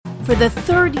For the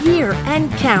third year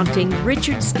and counting,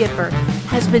 Richard Skipper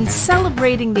has been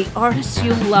celebrating the artists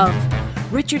you love.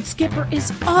 Richard Skipper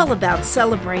is all about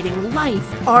celebrating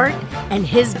life, art, and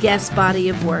his guest body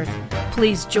of work.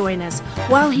 Please join us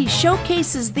while he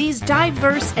showcases these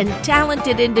diverse and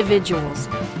talented individuals.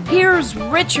 Here's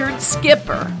Richard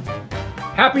Skipper.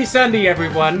 Happy Sunday,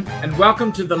 everyone, and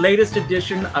welcome to the latest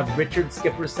edition of Richard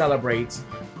Skipper Celebrates.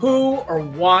 Who or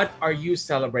what are you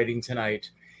celebrating tonight?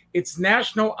 It's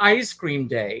National Ice Cream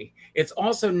Day. It's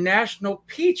also National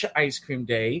Peach Ice Cream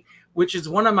Day, which is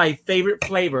one of my favorite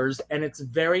flavors, and it's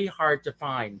very hard to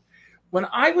find. When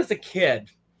I was a kid,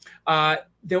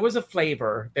 there was a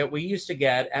flavor that we used to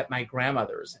get at my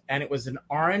grandmother's, and it was an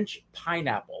orange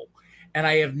pineapple, and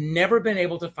I have never been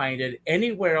able to find it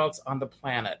anywhere else on the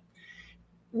planet,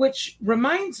 which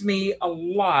reminds me a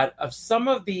lot of some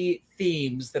of the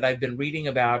themes that I've been reading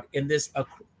about in this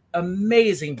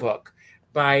amazing book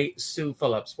by Sue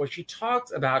Phillips, where she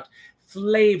talks about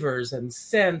flavors and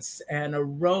scents and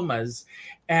aromas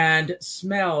and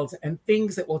smells and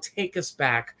things that will take us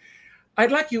back.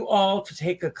 I'd like you all to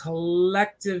take a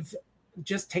collective,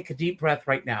 just take a deep breath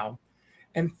right now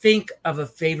and think of a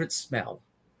favorite smell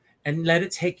and let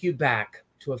it take you back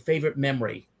to a favorite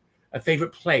memory, a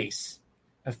favorite place,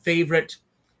 a favorite.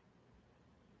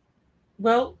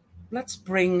 Well, let's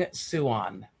bring Sue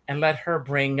on and let her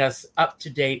bring us up to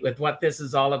date with what this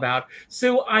is all about.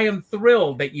 Sue, I am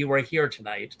thrilled that you are here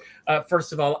tonight.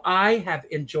 First of all, I have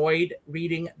enjoyed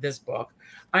reading this book.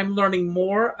 I'm learning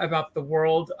more about the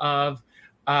world of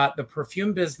the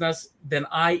perfume business than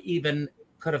I even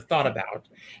could have thought about.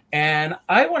 And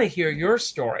I want to hear your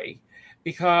story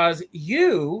because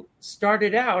you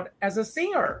started out as a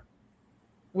singer,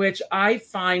 which I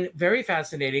find very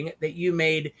fascinating that you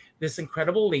made this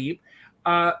incredible leap.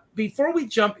 Before we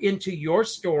jump into your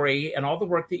story and all the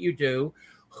work that you do,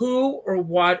 who or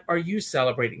what are you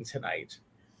celebrating tonight?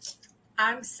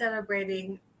 I'm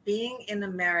celebrating being in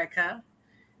America,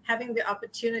 having the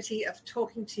opportunity of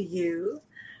talking to you.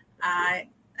 I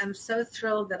am so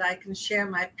thrilled that I can share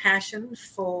my passion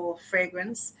for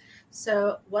fragrance.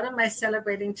 So what am I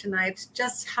celebrating tonight?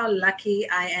 Just how lucky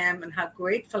I am and how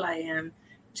grateful I am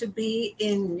to be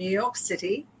in New York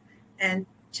City and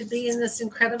to be in this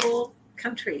incredible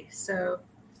country. So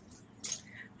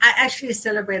I actually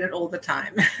celebrate it all the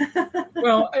time.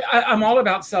 Well, I'm all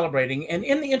about celebrating. And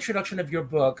in the introduction of your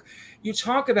book, you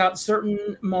talk about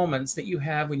certain moments that you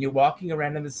have when you're walking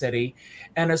around in the city,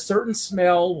 and a certain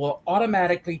smell will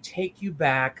automatically take you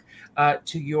back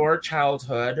to your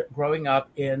childhood growing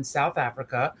up in South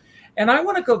Africa. And I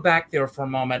want to go back there for a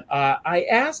moment. I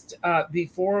asked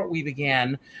before we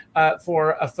began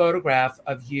for a photograph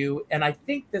of you, and I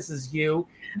think this is you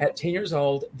at 10 years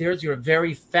old. There's your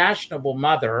very fashionable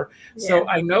mother. Yeah. So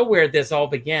I know where this all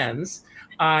begins.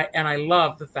 And I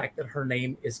love the fact that her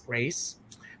name is Grace.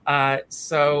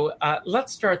 So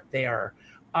let's start there.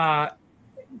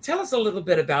 Tell us a little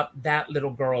bit about that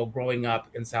little girl growing up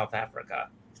in South Africa.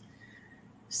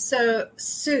 So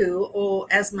Sue, or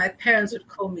as my parents would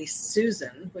call me,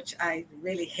 Susan, which I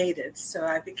really hated, so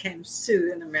I became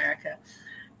Sue in America.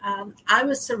 I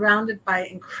was surrounded by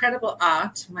incredible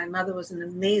art. My mother was an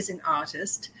amazing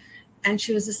artist, and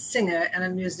she was a singer and a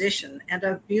musician and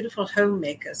a beautiful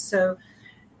homemaker. So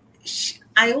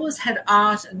I always had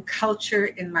art and culture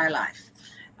in my life.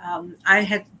 I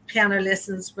had piano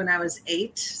lessons when I was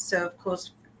 8, so of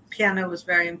course piano was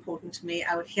very important to me.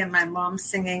 I would hear my mom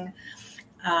singing.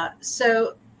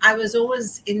 So I was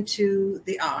always into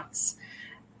the arts.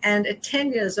 And at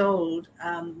 10 years old,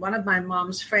 one of my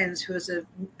mom's friends, who was a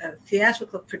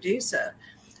theatrical producer,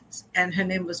 and her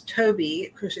name was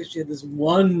Toby, because she had this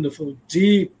wonderful,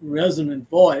 deep, resonant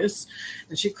voice.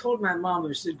 And she called my mom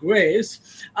and she said, "Grace,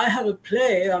 I have a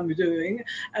play I'm doing,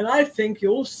 and I think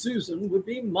your Susan would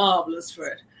be marvelous for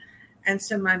it." And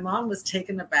so my mom was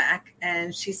taken aback,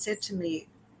 and she said to me,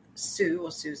 "Sue,"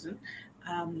 or Susan,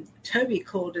 "Toby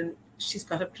called and she's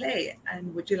got a play,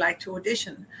 and would you like to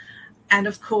audition?" And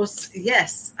of course,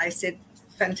 yes, I said,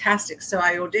 fantastic. So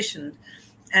I auditioned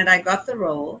and I got the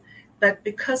role. But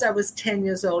because I was 10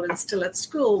 years old and still at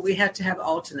school, we had to have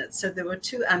alternates. So there were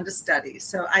 2 understudies.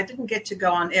 So I didn't get to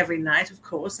go on every night, of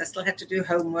course. I still had to do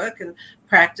homework and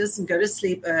practice and go to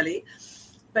sleep early.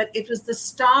 But it was the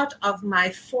start of my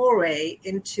foray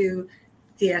into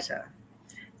theater.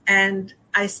 And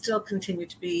I still continue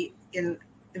to be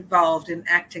involved in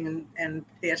acting and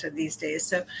theater these days.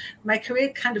 So my career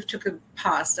kind of took a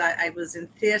pass. I was in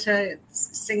theater,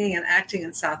 singing and acting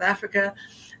in South Africa.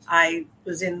 I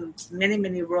was in many,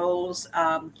 many roles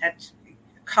at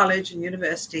college and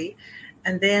university.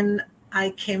 And then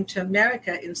I came to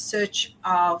America in search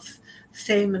of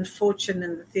fame and fortune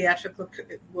in the theatrical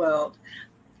world.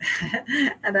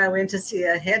 And I went to see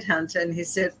a headhunter, and he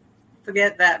said,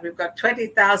 forget that. We've got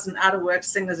 20,000 out-of-work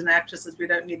singers and actresses. We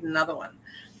don't need another one.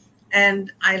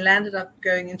 And I landed up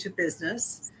going into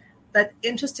business. But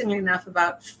interestingly enough,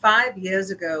 about 5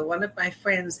 years ago, one of my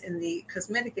friends in the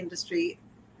cosmetic industry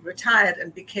retired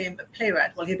and became a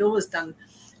playwright. Well, he'd always done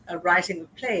writing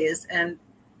of plays. And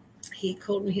he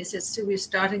called me. He said, Sue, we're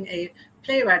starting a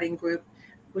playwriting group.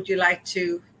 Would you like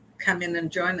to come in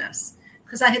and join us?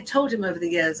 Because I had told him over the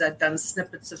years I'd done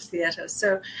snippets of theater.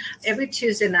 So every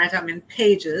Tuesday night I'm in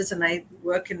Pages and I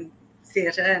work in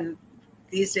theater, and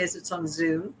these days it's on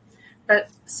Zoom. But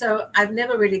so I've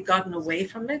never really gotten away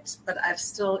from it, but I've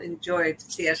still enjoyed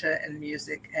theater and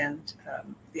music and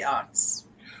the arts.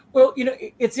 Well,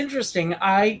 it's interesting.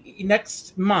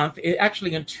 Next month,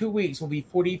 actually in 2 weeks, will be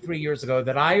 43 years ago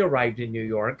that I arrived in New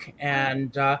York.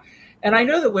 And I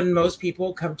know that when most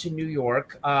people come to New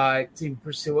York to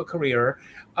pursue a career,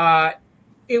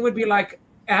 it would be like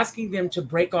asking them to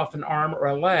break off an arm or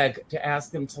a leg to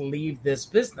ask them to leave this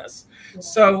business. Yeah.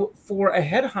 So for a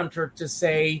headhunter to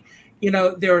say,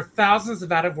 there are thousands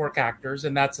of out-of-work actors,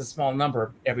 and that's a small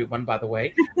number, everyone, by the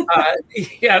way.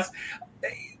 Yes.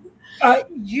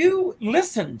 You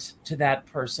listened to that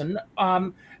person.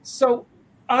 So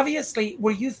obviously,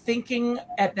 were you thinking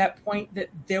at that point that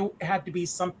there had to be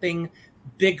something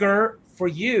bigger for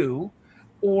you,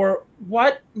 or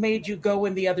what made you go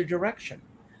in the other direction?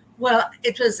 Well,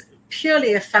 it was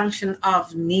purely a function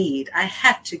of need. I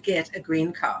had to get a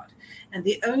green card. And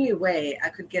the only way I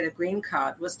could get a green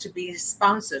card was to be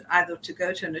sponsored, either to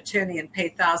go to an attorney and pay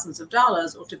thousands of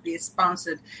dollars, or to be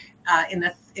sponsored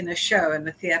in a show, in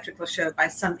a theatrical show, by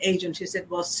some agent who said,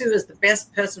 well, Sue is the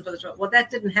best person for the job. Well,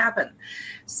 that didn't happen.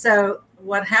 So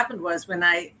what happened was when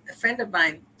a friend of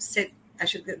mine said I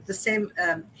should go, the same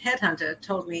headhunter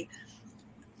told me,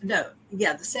 the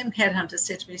same headhunter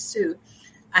said to me, Sue,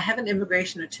 I have an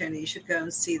immigration attorney. You should go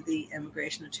and see the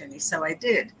immigration attorney. So I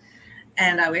did.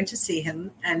 And I went to see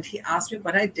him, and he asked me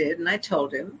what I did, and I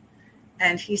told him.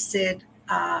 And he said,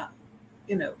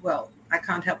 well, I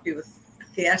can't help you with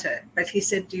theater. But he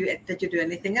said, did you do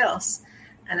anything else?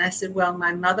 And I said, well,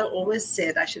 my mother always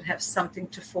said I should have something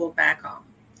to fall back on.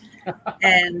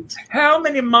 And how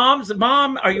many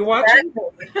Mom, are you watching?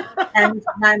 And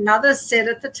my mother said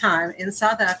at the time in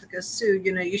South Africa, Sue,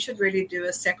 you should really do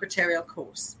a secretarial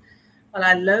course. Well,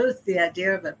 I loathed the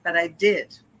idea of it, but I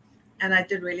did. And I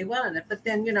did really well in it. But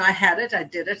then, I had it, I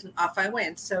did it, and off I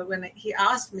went. So when he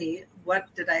asked me, what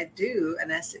did I do?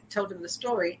 And I told him the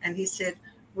story. And he said,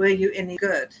 were you any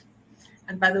good?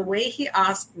 And by the way he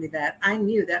asked me that, I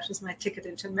knew that was my ticket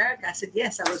into America. I said,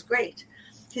 yes, I was great.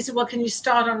 He said, well, can you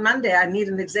start on Monday? I need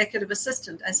an executive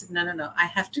assistant. I said, no. I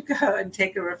have to go and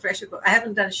take a refresher course. I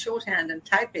haven't done shorthand and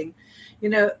typing.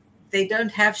 They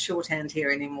don't have shorthand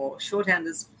here anymore. Shorthand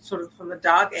is sort of from the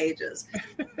dark ages.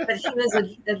 But he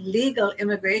was a legal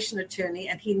immigration attorney,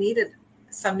 and he needed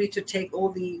somebody to take all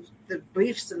the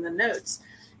briefs and the notes.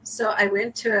 So I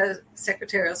went to a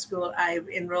secretarial school. I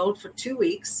enrolled for 2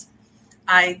 weeks.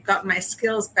 I got my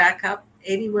skills back up,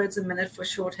 80 words a minute for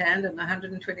shorthand and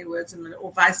 120 words a minute,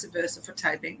 or vice versa for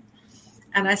typing.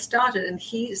 And I started, and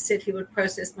he said he would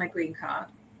process my green card.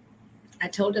 I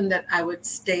told him that I would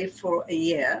stay for a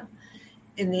year.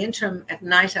 In the interim, at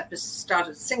night, I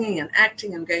started singing and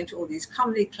acting and going to all these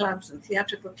comedy clubs and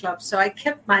theatrical clubs. So I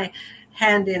kept my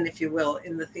hand in, if you will,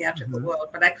 in the theatrical world,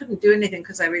 but I couldn't do anything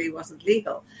because I really wasn't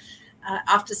legal.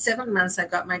 After 7 months, I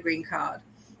got my green card,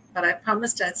 but I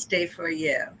promised I'd stay for a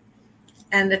year.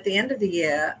 And at the end of the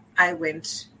year, I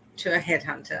went to a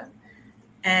headhunter,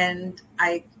 and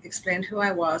I explained who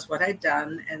I was, what I'd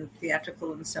done, and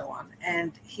theatrical and so on.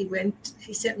 And he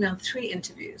sent me on 3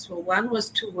 interviews. Well, one was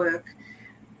to work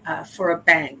for a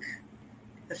bank,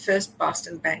 the First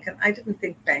Boston Bank, and I didn't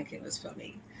think banking was for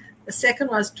me. The second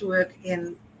was to work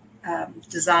in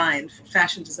design, for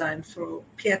fashion design for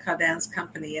Pierre Cardin's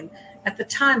company. And at the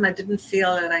time, I didn't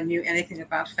feel that I knew anything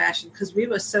about fashion because we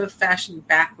were so fashion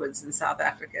backwards in South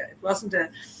Africa. It wasn't a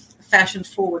fashion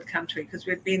forward country because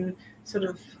we'd been sort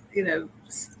of,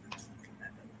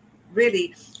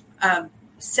 really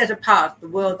set apart. The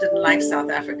world didn't like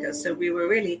South Africa, so we were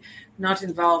really not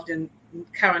involved in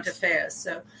current affairs.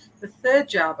 So the third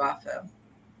job offer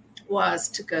was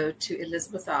to go to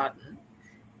Elizabeth Arden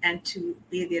and to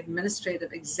be the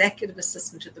administrative executive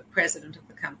assistant to the president of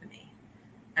the company.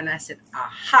 And I said,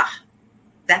 aha,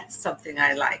 that's something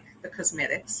I like, the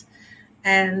cosmetics.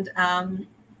 And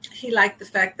he liked the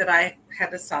fact that I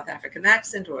had a South African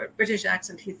accent or a British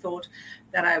accent. He thought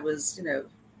that I was,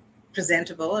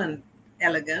 presentable and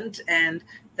elegant and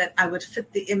that I would fit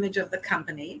the image of the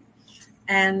company.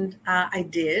 And I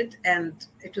did, and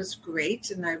it was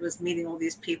great. And I was meeting all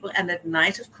these people. And at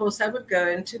night, of course, I would go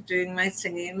into doing my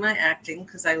singing and my acting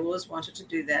because I always wanted to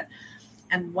do that.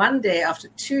 And one day, after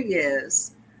 2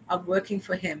 years of working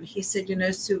for him, he said,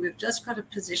 Sue, we've just got a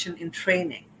position in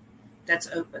training that's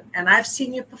open. And I've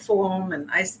seen you perform, and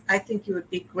I think you would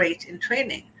be great in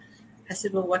training. I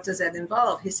said, well, what does that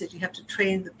involve? He said, you have to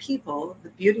train the people, the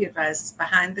beauty advisors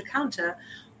behind the counter,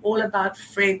 all about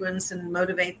fragrance and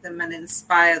motivate them and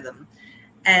inspire them.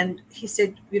 And he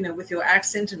said, with your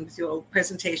accent and with your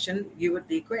presentation, you would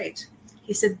be great.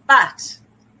 He said, but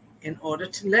in order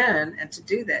to learn and to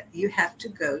do that, you have to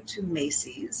go to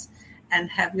Macy's and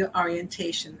have your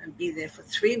orientation and be there for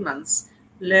 3 months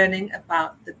learning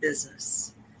about the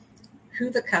business, who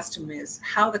the customer is,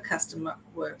 how the customer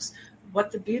works,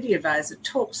 what the beauty advisor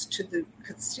talks to the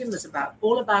consumers about,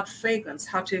 all about fragrance,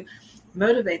 how to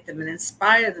motivate them and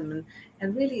inspire them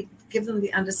and really give them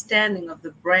the understanding of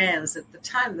the brands. At the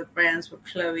time, the brands were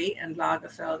Chloe and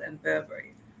Lagerfeld and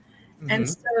Burberry. Mm-hmm. And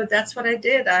so that's what I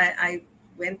did. I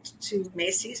went to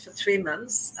Macy's for 3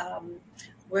 months,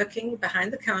 working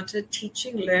behind the counter,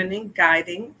 teaching, learning,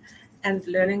 guiding, and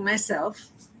learning myself.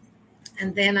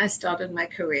 And then I started my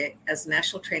career as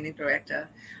National Training Director.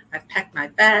 I packed my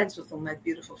bags with all my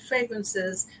beautiful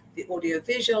fragrances, the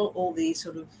audiovisual, all the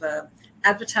sort of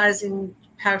advertising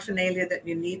paraphernalia that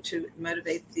you need to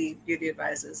motivate the beauty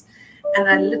advisors. And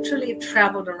I literally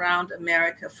traveled around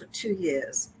America for 2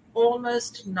 years,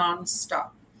 almost nonstop.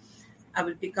 I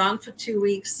would be gone for 2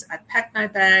 weeks. I'd pack my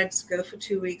bags, go for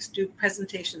 2 weeks, do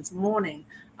presentations, morning,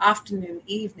 afternoon,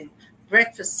 evening,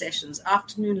 breakfast sessions,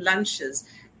 afternoon lunches,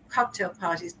 cocktail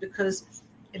parties, because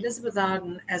Elizabeth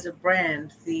Arden as a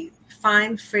brand, the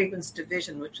fine fragrance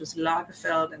division, which was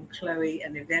Lagerfeld and Chloe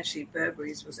and eventually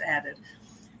Burberry's was added.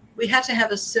 We had to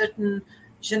have a certain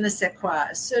je ne sais quoi,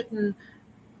 a certain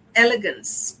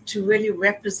elegance to really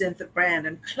represent the brand.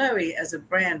 And Chloe as a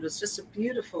brand was just a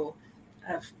beautiful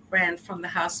brand from the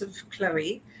house of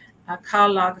Chloe.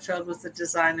 Karl Lagerfeld was the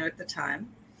designer at the time.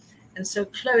 And so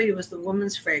Chloe was the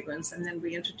woman's fragrance, and then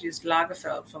we introduced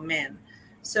Lagerfeld for men.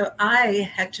 So I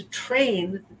had to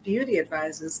train the beauty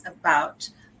advisors about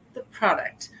the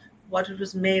product, what it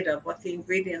was made of, what the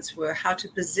ingredients were, how to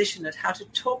position it, how to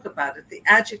talk about it, the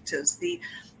adjectives,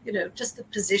 just the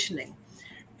positioning.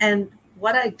 And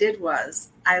what I did was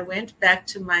I went back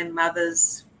to my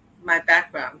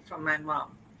background from my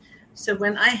mom. So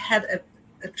when I had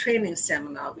a training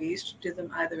seminar, we used to do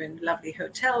them either in lovely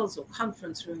hotels or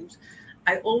conference rooms,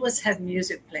 I always had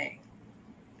music playing.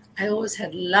 I always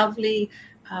had lovely,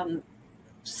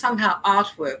 somehow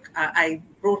artwork I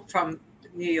brought from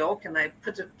New York, and I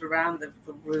put it around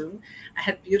the room. I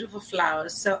had beautiful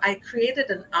flowers. So I created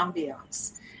an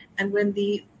ambiance. And when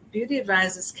the beauty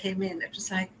advisors came in, it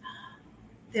was like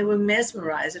they were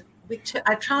mesmerized.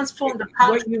 I transformed the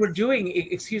what you were doing,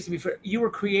 you were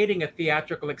creating a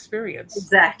theatrical experience.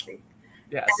 Exactly.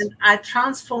 Yes. And I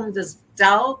transformed this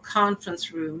dull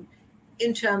conference room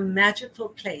into a magical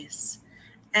place.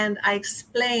 And I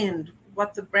explained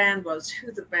what the brand was,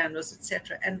 who the brand was,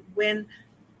 etc. And when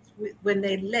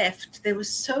they left, they were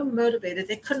so motivated,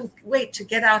 they couldn't wait to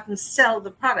get out and sell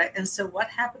the product. And so what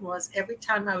happened was every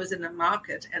time I was in a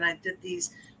market and I did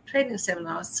these training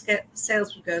seminars,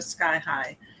 sales would go sky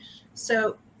high.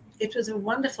 So it was a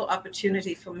wonderful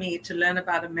opportunity for me to learn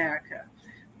about America.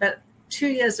 But 2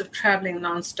 years of traveling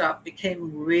nonstop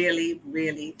became really,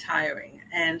 really tiring.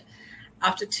 And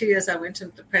after 2 years, I went to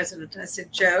the president and I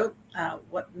said, Joe,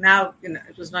 what now?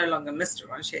 It was no longer Mr.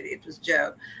 Ronchetti, it was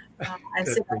Joe. I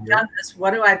said, I've done this.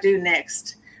 What do I do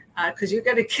next? Because you're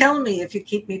going to kill me if you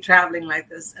keep me traveling like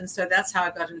this. And so that's how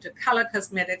I got into color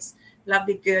cosmetics,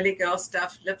 lovely girly girl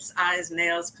stuff, lips, eyes,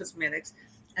 nails, cosmetics,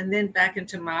 and then back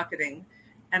into marketing.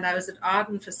 And I was at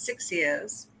Arden for 6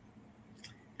 years.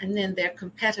 And then their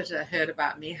competitor heard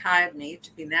about me, hired me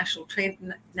to be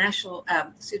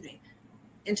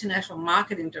international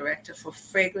marketing director for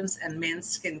fragrance and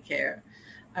men's skincare.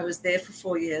 I was there for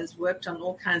 4 years, worked on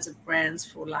all kinds of brands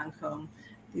for Lancôme,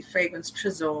 the fragrance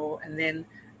Trésor, and then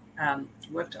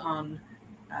worked on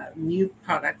new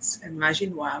products and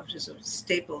Maginoire, which is a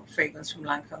staple fragrance from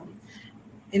Lancôme.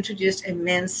 Introduced a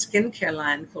men's skincare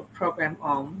line called Programme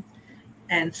Homme.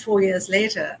 And 4 years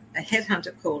later, a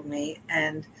headhunter called me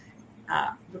and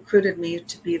recruited me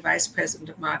to be vice president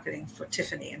of marketing for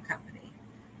Tiffany & Company.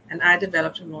 And I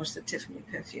developed and launched the Tiffany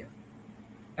perfume.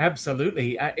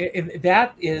 Absolutely. And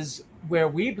that is where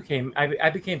I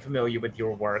became familiar with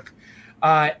your work.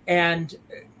 And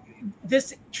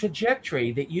this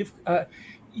trajectory that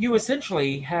you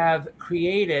essentially have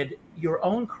created your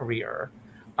own career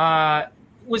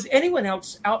Was anyone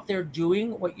else out there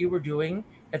doing what you were doing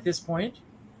at this point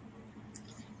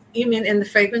You mean in the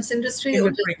fragrance industry in or the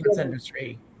just fragrance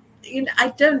industry?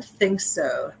 I don't think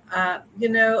so.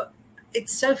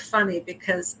 It's so funny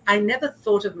because I never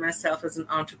thought of myself as an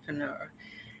entrepreneur,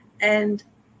 and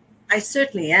I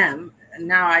certainly am. And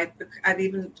now I've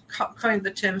even coined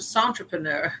the term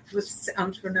 "entrepreneur" with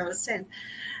entrepreneur sense.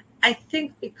 I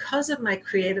think because of my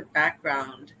creative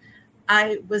background,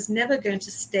 I was never going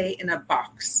to stay in a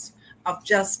box of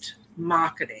just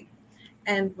marketing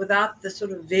and without the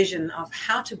sort of vision of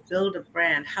how to build a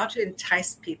brand, how to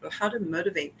entice people, how to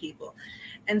motivate people.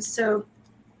 And so,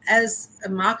 as a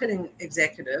marketing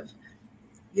executive,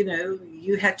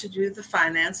 you had to do the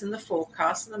finance and the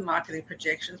forecast and the marketing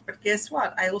projections. But guess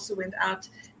what? I also went out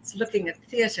looking at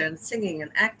theater and singing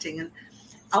and acting. And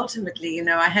ultimately,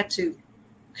 I had to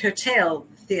curtail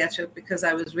theater because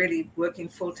I was really working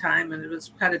full time and it was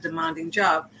quite a demanding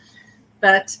job.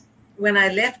 But when I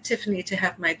left Tiffany to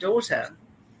have my daughter,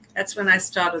 that's when I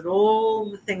started all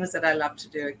the things that I love to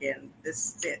do again, the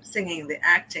singing, the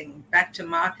acting, back to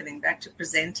marketing, back to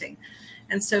presenting.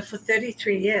 And so for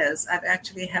 33 years, I've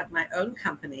actually had my own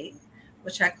company,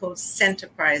 which I call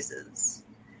Centerprises.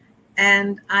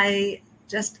 And I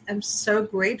just am so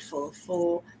grateful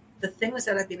for the things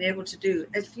that I've been able to do.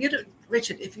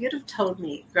 Richard, if you'd have told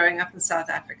me growing up in South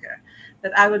Africa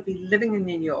that I would be living in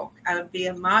New York, I would be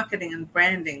a marketing and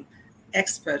branding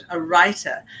expert, a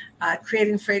writer,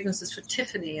 creating fragrances for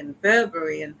Tiffany and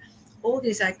Burberry and all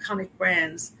these iconic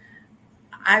brands,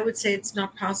 I would say it's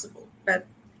not possible. But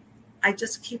I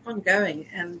just keep on going,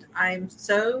 and I'm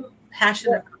so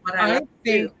passionate about what I love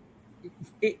to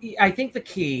do. I think the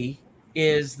key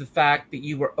is the fact that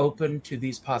you were open to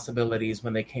these possibilities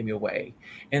when they came your way.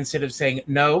 Instead of saying,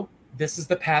 no, this is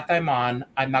the path I'm on,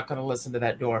 I'm not going to listen to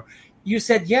that door. You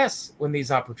said yes when these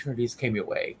opportunities came your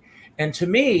way. And to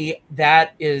me,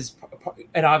 that is,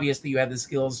 and obviously you have the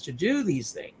skills to do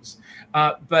these things.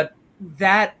 But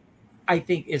that, I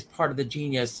think, is part of the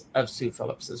genius of Sue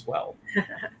Phillips as well.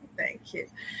 Thank you.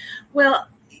 Well,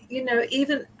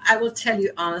 even I will tell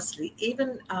you honestly,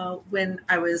 even when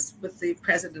I was with the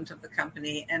president of the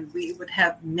company and we would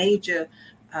have major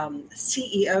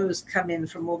CEOs come in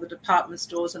from all the department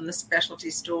stores and the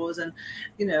specialty stores. And,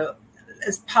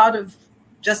 as part of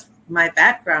just my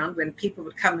background, when people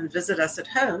would come and visit us at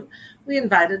home, we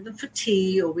invited them for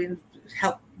tea or we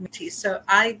helped with tea. So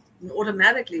I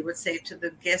automatically would say to the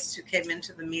guests who came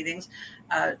into the meetings,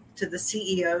 to the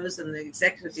CEOs and the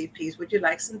executive VPs, would you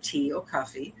like some tea or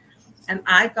coffee? And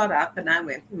I got up and I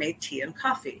went and made tea and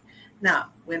coffee. Now,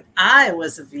 when I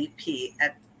was a VP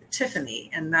at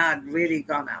Tiffany, and now I'd really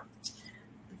gone up,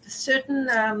 certain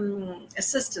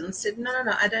assistants said, no,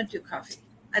 I don't do coffee.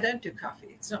 I don't do coffee.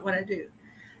 It's not what I do.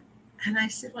 And I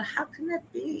said, well, how can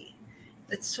that be?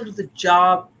 It's sort of the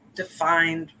job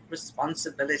defined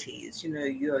responsibilities.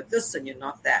 You're this and you're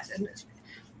not that. And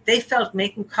they felt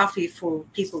making coffee for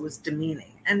people was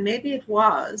demeaning. And maybe it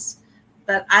was,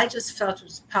 but I just felt it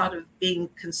was part of being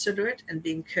considerate and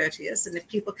being courteous. And if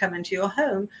people come into your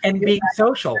home and being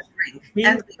social,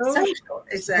 being social,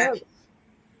 exactly.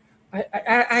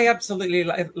 I absolutely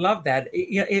love that.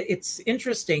 It's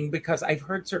interesting because I've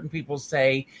heard certain people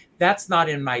say that's not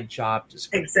in my job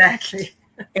description. Exactly.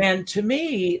 And to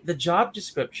me, the job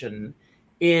description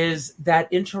is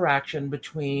that interaction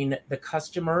between the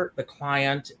customer, the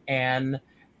client, and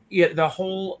the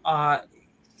whole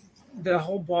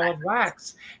ball of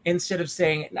wax. Instead of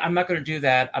saying, I'm not going to do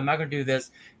that, I'm not going to do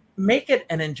this, make it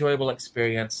an enjoyable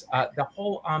experience, the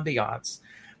whole ambiance.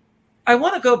 I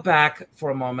want to go back for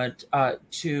a moment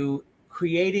to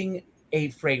creating a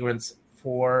fragrance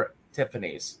for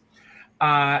Tiffany's.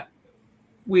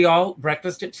 We all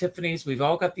breakfast at Tiffany's. We've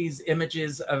all got these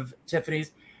images of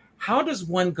Tiffany's. How does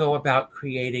one go about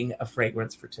creating a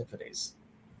fragrance for Tiffany's?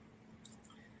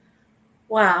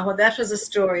 Wow, well, that was a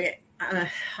story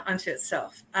unto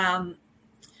itself.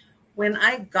 When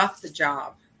I got the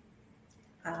job,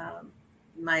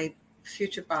 my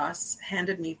future boss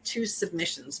handed me two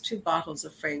bottles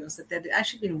of fragrance that they'd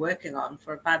actually been working on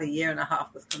for about 1.5 years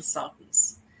with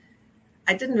consultants.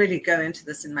 I didn't really go into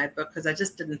this in my book because I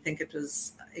just didn't think it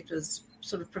was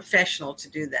sort of professional to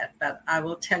do that, but I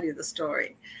will tell you the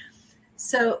story.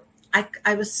 So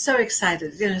I was so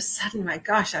excited, suddenly, my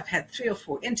gosh, I've had 3 or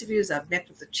 4 interviews. I've met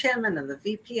with the chairman and the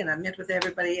VP and I've met with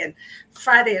everybody. And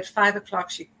Friday at 5:00,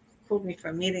 she called me for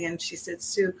a meeting and she said,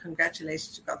 Sue,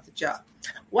 congratulations, you got the job.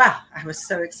 Wow, I was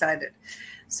so excited.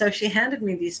 So she handed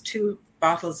me these 2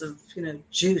 bottles of,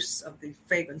 juice of the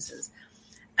fragrances.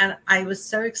 And I was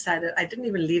so excited. I didn't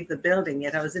even leave the building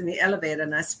yet. I was in the elevator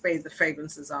and I sprayed the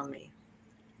fragrances on me.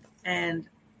 And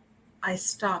I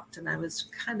stopped and I was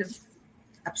kind of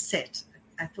upset.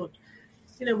 I thought,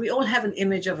 we all have an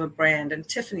image of a brand, and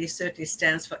Tiffany certainly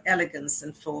stands for elegance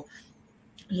and for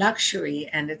luxury,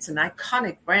 and it's an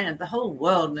iconic brand. The whole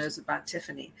world knows about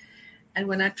Tiffany. And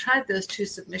when I tried those 2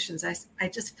 submissions, I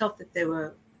just felt that they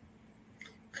were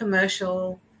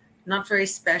commercial, not very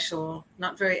special,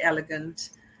 not very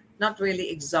elegant, not really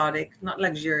exotic, not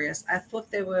luxurious. I thought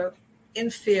they were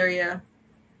inferior,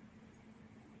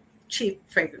 cheap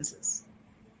fragrances.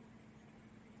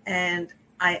 And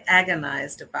I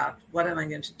agonized about, what am I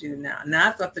going to do now? Now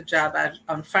I've got the job.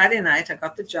 On Friday night, I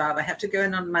got the job. I have to go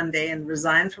in on Monday and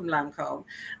resign from Lancôme.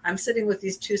 I'm sitting with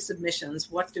these 2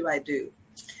 submissions. What do I do?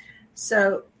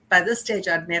 So by this stage,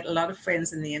 I'd met a lot of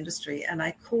friends in the industry, and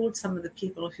I called some of the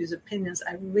people whose opinions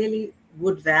I really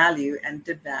would value and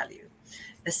did value.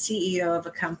 A CEO of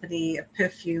a company, a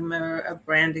perfumer, a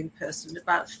branding person,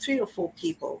 about 3 or 4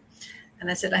 people. And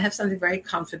I said, I have something very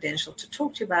confidential to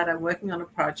talk to you about. I'm working on a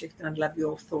project and I'd love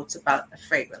your thoughts about a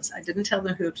fragrance. I didn't tell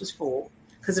them who it was for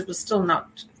because it was still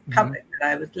not public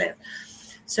that I would let.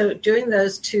 So during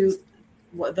those 2,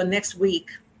 the next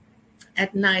week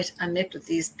at night, I met with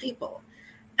these people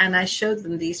and I showed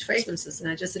them these fragrances. And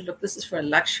I just said, look, this is for a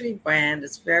luxury brand.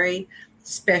 It's very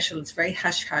special. It's very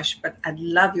hush hush, but I'd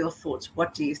love your thoughts.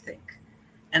 What do you think?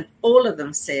 And all of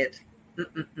them said,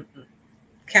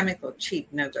 chemical, cheap,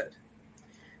 no good.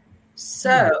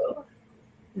 So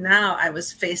now I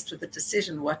was faced with a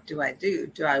decision. What do I do?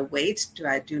 Do I wait? Do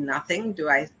I do nothing?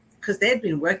 Because they'd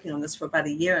been working on this for about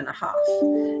 1.5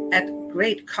 years at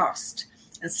great cost.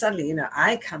 And suddenly,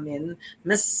 I come in,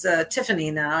 Miss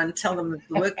Tiffany now, and tell them that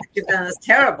the work that you've done is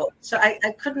terrible. So I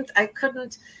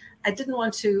didn't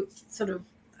want to sort of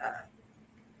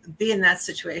be in that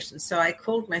situation. So I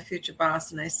called my future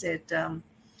boss and I said,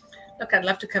 look, I'd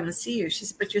love to come and see you. She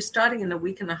said, but you're starting in 1.5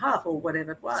 weeks or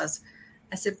whatever it was.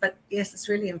 I said, but yes, it's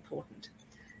really important.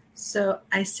 So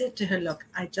I said to her, look,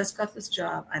 I just got this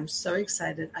job. I'm so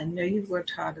excited. I know you've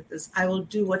worked hard at this. I will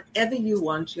do whatever you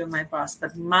want. You're my boss.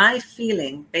 But my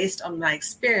feeling, based on my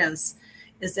experience,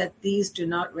 is that these do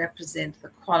not represent the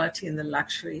quality and the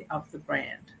luxury of the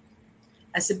brand.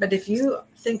 I said, but if you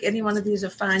think any one of these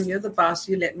are fine, you're the boss,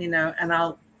 you let me know, and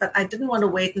but I didn't want to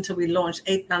wait until we launched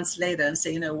 8 months later and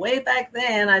say, way back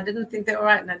then, I didn't think they were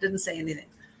right, and I didn't say anything.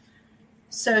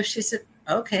 So she said,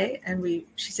 okay. And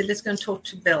she said, let's go and talk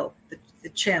to Bill, the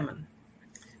chairman.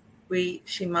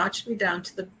 She marched me down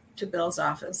to Bill's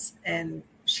office, and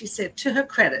she said, to her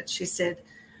credit, she said,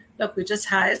 look, we just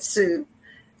hired Sue.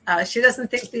 She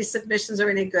doesn't think these submissions are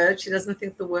any good. She doesn't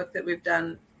think the work that we've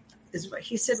done is right.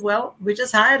 He said, well, we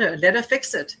just hired her. Let her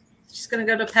fix it. She's going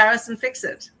to go to Paris and fix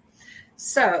it.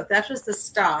 So that was the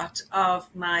start of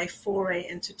my foray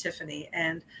into Tiffany.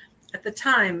 And at the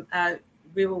time,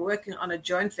 we were working on a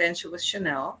joint venture with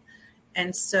Chanel.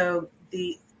 And so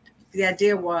the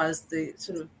idea was, the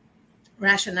sort of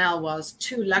rationale was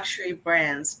 2 luxury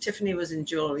brands. Tiffany was in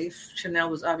jewelry.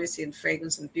 Chanel was obviously in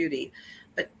fragrance and beauty.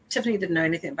 But Tiffany didn't know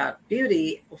anything about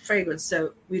beauty or fragrance.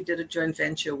 So we did a joint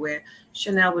venture where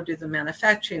Chanel would do the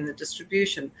manufacturing, the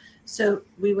distribution. So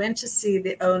we went to see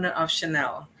the owner of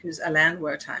Chanel, who's Alain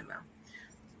Wertheimer.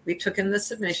 We took in the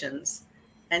submissions,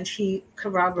 and he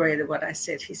corroborated what I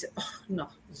said. He said, oh, no,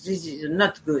 these are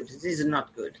not good. These are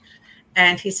not good.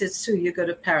 And he said, Sue, you go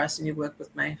to Paris and you work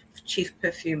with my chief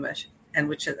perfumer, and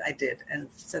which I did. And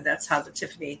so that's how the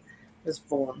Tiffany was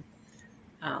born.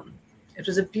 It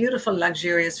was a beautiful,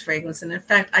 luxurious fragrance. And in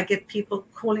fact, I get people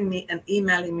calling me and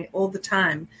emailing me all the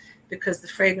time because the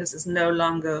fragrance is no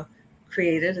longer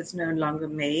created. It's no longer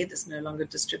made. It's no longer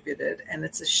distributed. And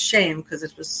it's a shame because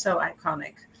it was so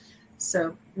iconic.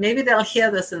 So maybe they'll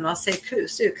hear this and they'll say,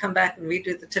 Sue, come back and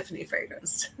redo the Tiffany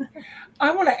fragrance.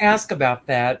 I want to ask about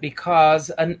that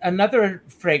because another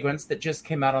fragrance that just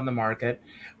came out on the market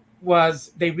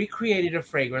was they recreated a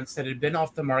fragrance that had been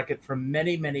off the market for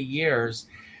many, many years.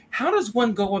 How does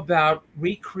one go about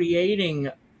recreating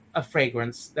a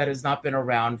fragrance that has not been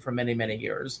around for many, many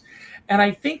years? And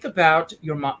I think about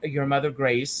your mother,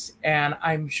 Grace, and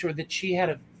I'm sure that she had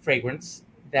a fragrance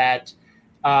that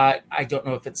I don't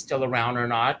know if it's still around or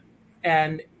not.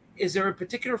 And is there a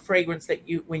particular fragrance that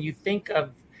when you think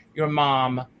of your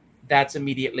mom, that's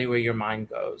immediately where your mind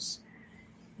goes?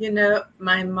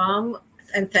 My mom,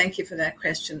 and thank you for that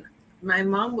question. My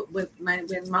mom, when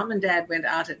mom and dad went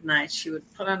out at night, she would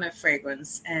put on her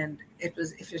fragrance, and if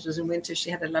it was in winter,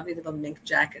 she had a lovely little mink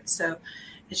jacket.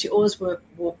 And she always wore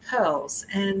pearls.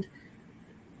 And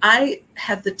I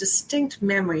have the distinct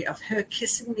memory of her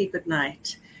kissing me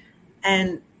goodnight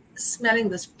and smelling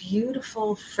this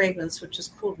beautiful fragrance, which is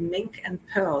called Mink and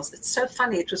Pearls. It's so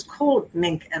funny. It was called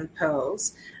Mink and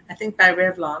Pearls. I think by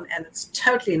Revlon, and it's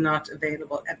totally not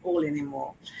available at all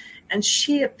anymore. And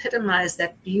she epitomized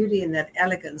that beauty and that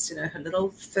elegance, her little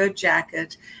fur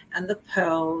jacket and the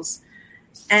pearls.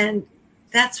 And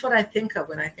that's what I think of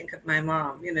when I think of my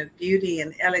mom, beauty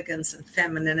and elegance and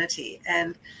femininity.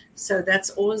 And so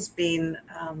that's always been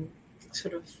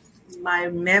sort of my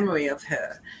memory of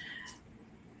her.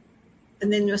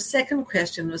 And then your second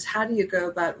question was, how do you go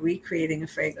about recreating a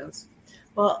fragrance?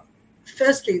 Well,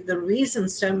 firstly, the reason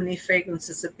so many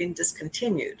fragrances have been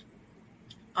discontinued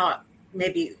are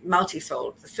maybe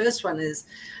multifold. The first one is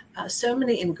so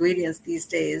many ingredients these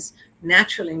days,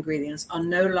 natural ingredients, are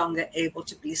no longer able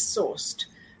to be sourced.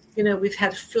 We've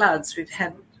had floods, we've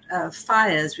had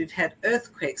fires, we've had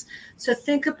earthquakes. So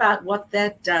think about what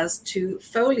that does to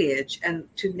foliage and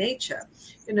to nature.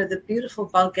 The beautiful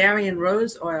Bulgarian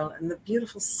rose oil and the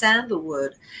beautiful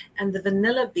sandalwood and the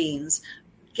vanilla beans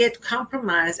get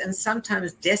compromised and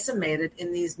sometimes decimated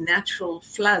in these natural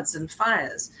floods and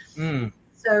fires.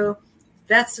 So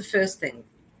that's the first thing.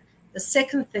 The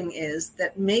second thing is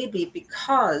that maybe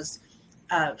because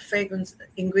fragrance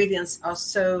ingredients are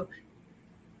so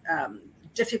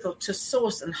difficult to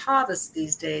source and harvest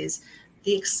these days,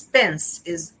 the expense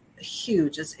is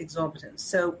huge, it's exorbitant.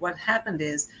 So what happened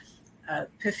is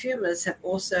perfumers have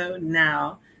also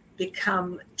now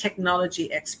become technology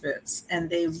experts, and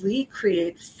they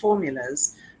recreate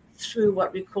formulas through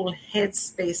what we call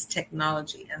headspace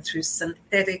technology and through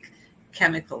synthetic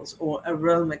chemicals or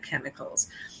aroma chemicals.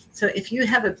 So if you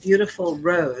have a beautiful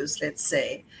rose, let's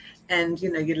say, and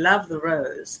you love the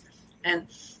rose and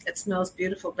it smells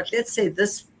beautiful, but let's say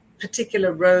this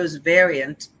particular rose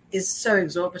variant is so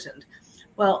exorbitant.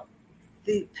 Well,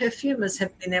 the perfumers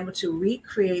have been able to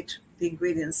recreate the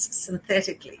ingredients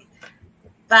synthetically,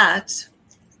 but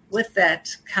with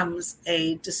that comes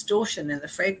a distortion in the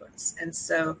fragrance. And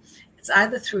so it's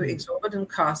either through exorbitant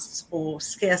costs or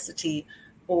scarcity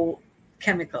or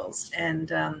chemicals.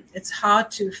 And it's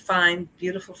hard to find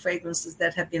beautiful fragrances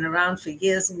that have been around for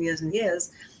years and years and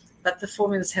years, but the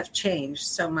formulas have changed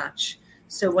so much.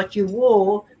 So what you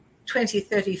wore 20,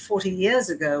 30, 40 years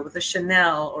ago with a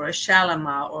Chanel or a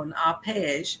Shalimar or an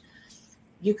Arpège,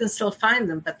 you can still find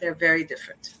them, but they're very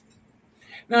different.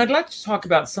 Now, I'd like to talk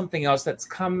about something else that's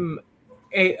come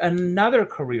another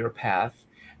career path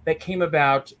that came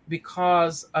about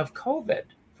because of COVID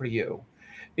for you.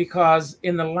 Because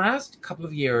in the last couple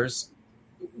of years,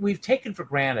 we've taken for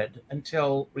granted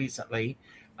until recently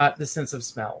the sense of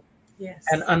smell. Yes.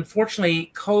 And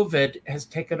unfortunately, COVID has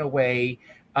taken away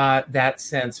that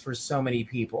sense for so many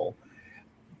people.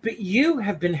 But you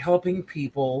have been helping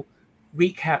people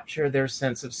recapture their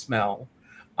sense of smell.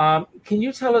 Can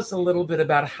you tell us a little bit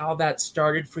about how that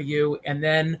started for you? And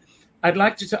then I'd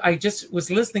like to, I just was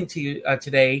listening to you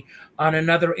today on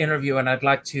another interview, and I'd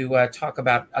like to talk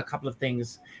about a couple of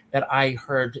things that I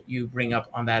heard you bring up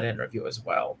on that interview as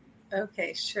well.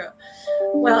 Okay, sure.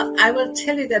 Well, I will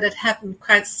tell you that it happened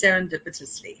quite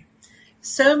serendipitously.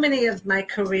 So many of my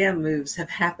career moves have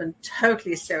happened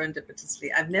totally serendipitously.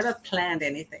 I've never planned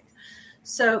anything.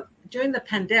 So during the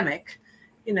pandemic,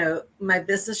 my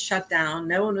business shut down.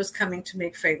 No one was coming to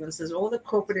make fragrances. All the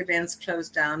corporate events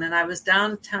closed down. And I was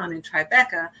downtown in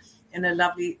Tribeca in a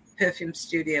lovely perfume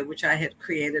studio, which I had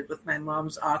created with my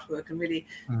mom's artwork and really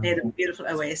made a beautiful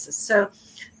oasis. So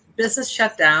business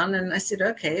shut down. And I said,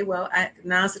 okay, well,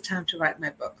 now's the time to write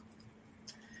my book.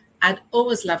 I'd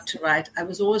always loved to write. I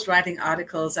was always writing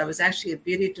articles. I was actually a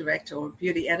beauty director or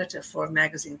beauty editor for a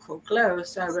magazine called Glow.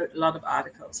 So I wrote a lot of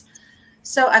articles.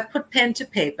 So I put pen to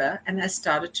paper and I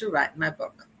started to write my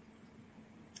book.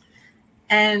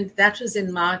 And that was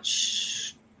in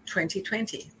March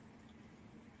 2020.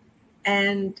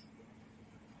 And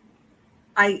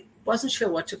I wasn't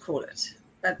sure what to call it,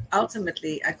 but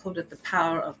ultimately I called it The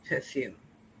Power of Perfume.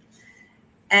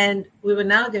 And we were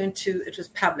now it was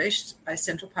published by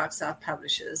Central Park South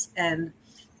Publishers, and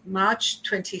March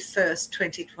 21st,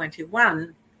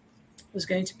 2021 was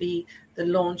going to be the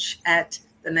launch at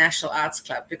the National Arts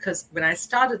Club, because when I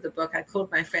started the book, I called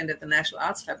my friend at the National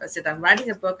Arts Club. I said, I'm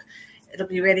writing a book. It'll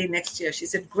be ready next year. She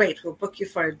said, great, we'll book you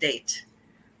for a date.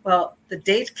 Well, the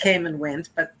date came and went,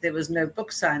 but there was no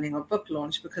book signing or book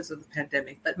launch because of the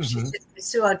pandemic. But she said,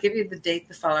 Sue, I'll give you the date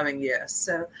the following year.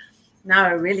 So now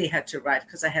I really had to write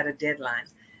because I had a deadline.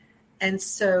 And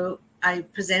so I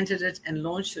presented it and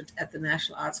launched it at the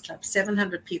National Arts Club.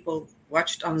 700 people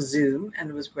watched on Zoom, and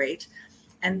it was great.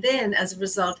 And then, as a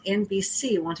result,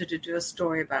 NBC wanted to do a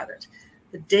story about it.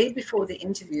 The day before the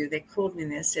interview, they called me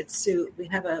and they said, Sue, we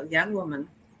have a young woman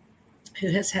who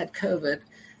has had COVID.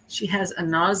 She has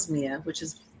anosmia, which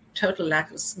is total lack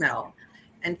of smell.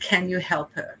 And can you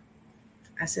help her?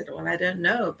 I said, well, I don't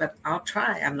know, but I'll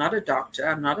try. I'm not a doctor.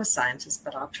 I'm not a scientist,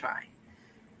 but I'll try.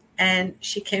 And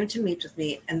she came to meet with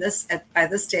me. And by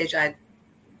this stage, I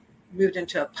moved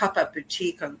into a pop-up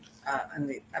boutique on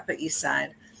the Upper East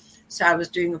Side. So I was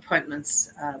doing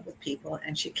appointments with people,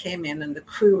 and she came in, and the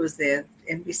crew was there.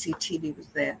 NBC TV was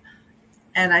there.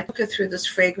 And I took her through this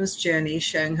fragrance journey,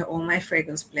 showing her all my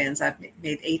fragrance blends. I've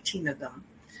made 18 of them.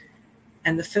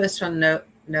 And the first one, no.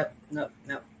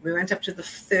 We went up to the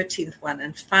 13th one.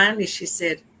 And finally she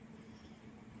said,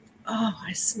 oh,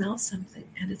 I smell something,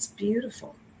 and it's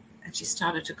beautiful. And she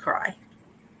started to cry.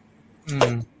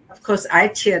 Mm. Of course, I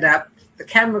teared up. The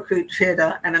camera crew teared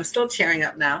up, and I'm still tearing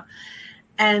up now.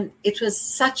 And it was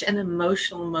such an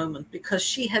emotional moment because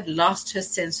she had lost her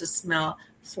sense of smell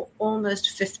for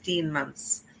almost 15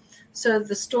 months. So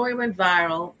the story went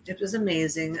viral. It was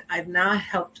amazing. I've now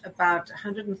helped about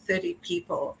 130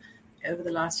 people over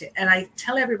the last year. And I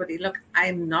tell everybody, look,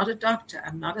 I'm not a doctor.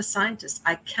 I'm not a scientist.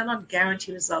 I cannot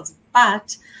guarantee results,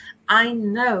 but I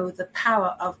know the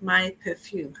power of my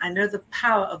perfume. I know the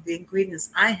power of the ingredients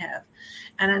I have.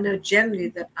 And I know generally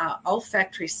that our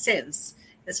olfactory sense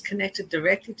is connected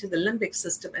directly to the limbic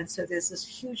system. And so there's this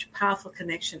huge, powerful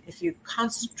connection if you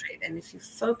concentrate and if you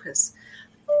focus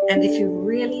and if you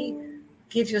really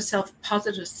give yourself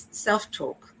positive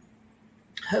self-talk,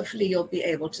 hopefully you'll be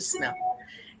able to smell.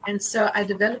 And so I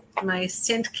developed my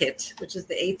scent kit, which is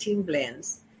the 18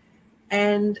 blends.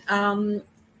 And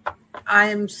I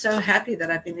am so happy that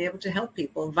I've been able to help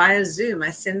people via Zoom. I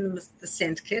send them the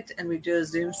scent kit and we do a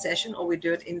Zoom session, or we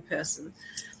do it in person.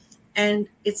 And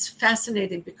it's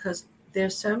fascinating because there are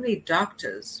so many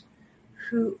doctors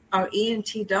who are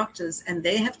ENT doctors, and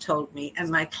they have told me, and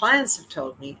my clients have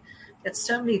told me, that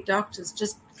so many doctors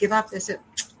just give up. They said,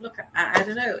 look, I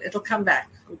don't know, it'll come back.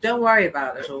 Don't worry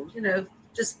about it. Or,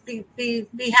 just be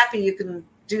happy you can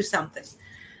do something.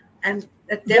 And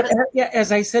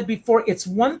as I said before, it's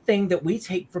one thing that we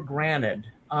take for granted.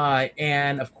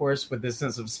 And of course, with the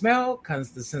sense of smell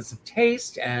comes the sense of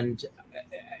taste. And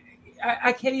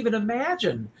I can't even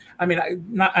imagine. I mean,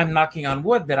 I'm knocking on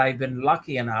wood that I've been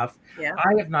lucky enough. Yeah.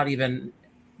 I've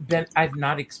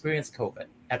not experienced COVID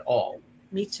at all.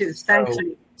 Me too.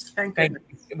 Thankfully.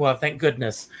 Thank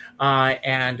goodness.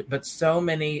 But so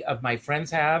many of my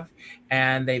friends have,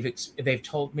 and they've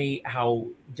told me how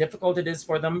difficult it is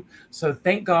for them. So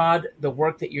thank God the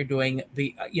work that you're doing,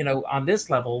 on this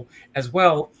level as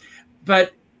well.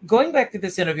 But going back to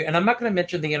this interview, and I'm not going to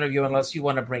mention the interview unless you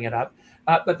want to bring it up.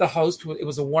 But the host, it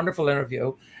was a wonderful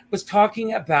interview, was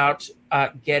talking about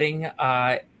getting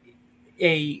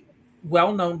a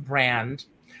well-known brand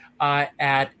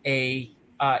at a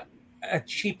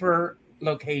cheaper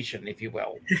location, if you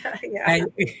will. Yeah.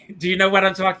 And do you know what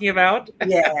I'm talking about?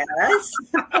 Yes.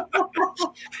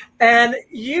 And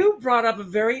you brought up a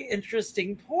very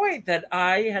interesting point that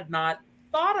I had not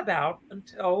thought about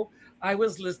until I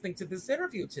was listening to this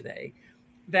interview today,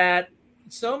 that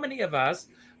so many of us,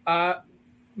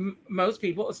 most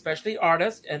people, especially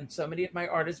artists, and so many of my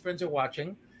artist friends are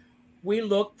watching, we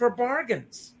look for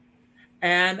bargains.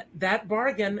 And that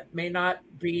bargain may not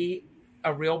be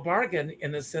a real bargain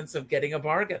in the sense of getting a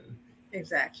bargain.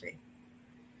 Exactly.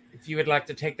 If you would like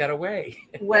to take that away.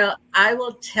 Well, I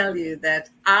will tell you that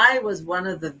I was one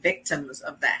of the victims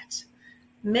of that.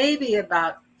 Maybe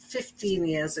about 15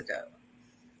 years ago.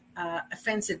 A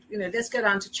friend said, let's go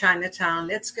down to Chinatown,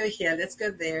 let's go here, let's go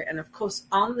there. And of course,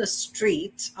 on the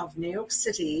street of New York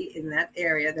City, in that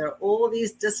area, there are all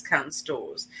these discount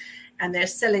stores. And they're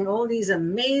selling all these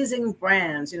amazing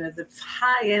brands, the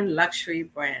high-end luxury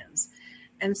brands.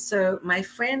 And so my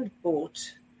friend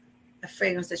bought a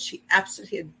fragrance that she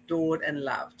absolutely adored and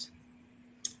loved,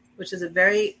 which is a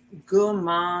very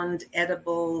gourmand,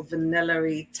 edible,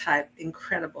 vanilla-y type,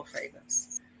 incredible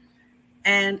fragrance.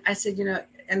 And I said,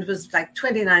 and it was like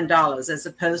 $29 as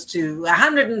opposed to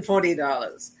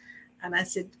 $140. And I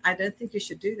said, I don't think you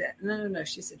should do that. No.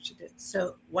 She said she did.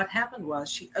 So what happened was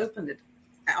she opened it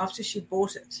after she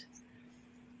bought it,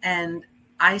 and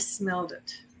I smelled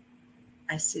it.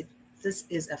 I said, this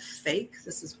is a fake.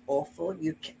 This is awful.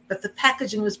 But the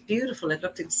packaging was beautiful. It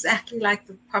looked exactly like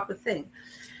the proper thing.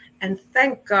 And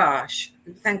thank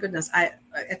goodness, I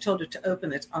told her to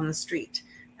open it on the street,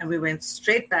 and we went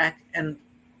straight back and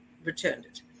returned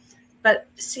it. But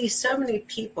see, so many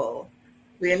people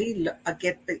really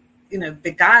get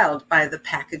beguiled by the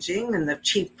packaging and the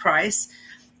cheap price.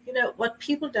 What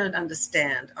people don't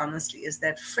understand, honestly, is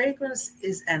that fragrance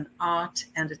is an art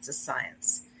and it's a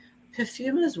science.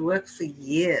 Perfumers work for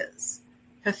years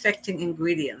perfecting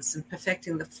ingredients and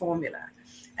perfecting the formula.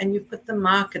 And you put the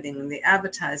marketing and the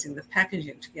advertising, the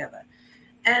packaging together.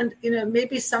 And,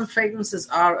 maybe some fragrances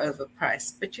are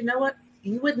overpriced, but you know what?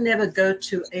 You would never go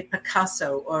to a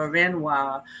Picasso or a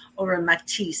Renoir or a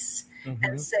Matisse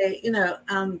and say,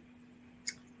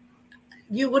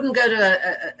 you wouldn't go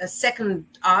to a second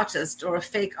artist or a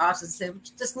fake artist and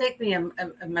say, just make me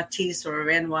a Matisse or a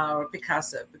Renoir or a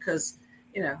Picasso because,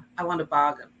 I want a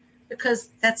bargain. Because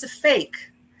that's a fake.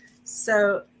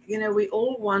 So, we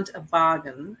all want a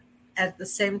bargain. At the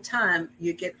same time,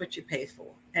 you get what you pay for.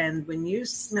 And when you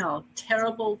smell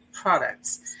terrible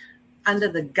products under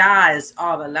the guise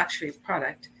of a luxury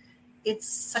product, it's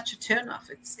such a turnoff.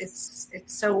 It's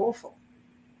so awful.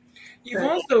 You've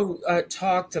also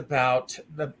talked about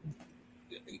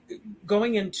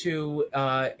going into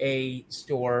a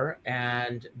store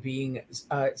and being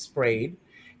sprayed,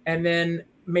 and then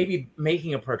maybe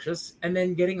making a purchase, and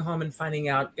then getting home and finding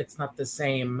out it's not the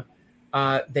same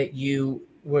that you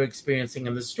were experiencing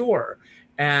in the store.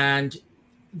 And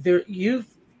you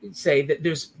say that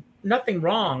there's nothing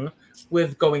wrong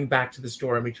with going back to the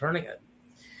store and returning it.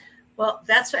 Well,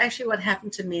 that's actually what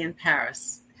happened to me in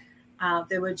Paris.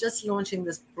 They were just launching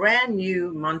this brand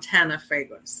new Montana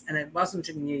fragrance, and it wasn't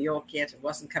in New York yet. It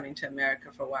wasn't coming to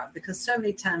America for a while, because so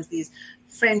many times these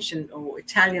French or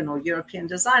Italian or European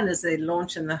designers, they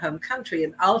launch in the home country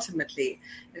and ultimately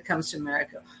it comes to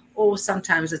America. Or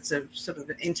sometimes it's a sort of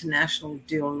an international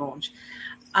dual launch.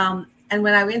 And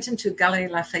when I went into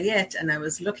Galeries Lafayette and I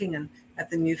was looking at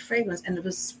the new fragrance, and it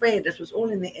was sprayed, it was all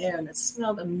in the air and it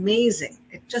smelled amazing.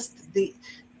 It just, the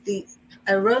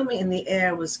aroma in the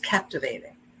air was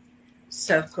captivating.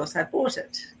 So, of course, I bought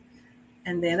it.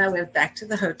 And then I went back to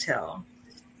the hotel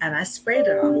and I sprayed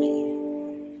it on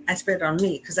me. I sprayed it on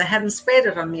me because I hadn't sprayed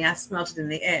it on me. I smelled it in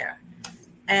the air.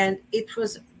 And it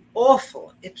was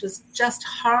awful. It was just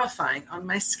horrifying on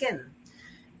my skin.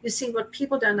 You see, what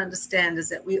people don't understand is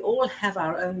that we all have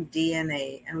our own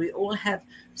DNA and we all have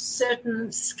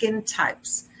certain skin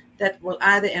types that will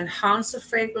either enhance a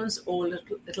fragrance or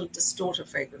it'll distort a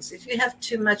fragrance. If you have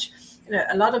too much,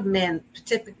 a lot of men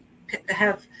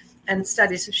have, and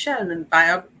studies have shown, and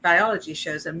biology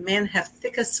shows that men have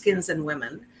thicker skins than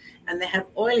women, and they have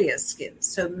oilier skin.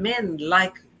 So men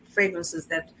like fragrances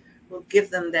that will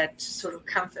give them that sort of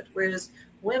comfort, whereas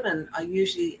women are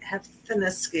usually have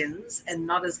thinner skins and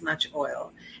not as much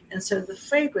oil. And so the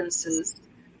fragrances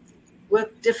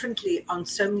work differently on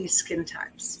so many skin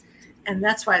types. And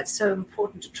that's why it's so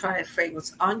important to try a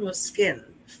fragrance on your skin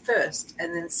first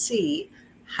and then see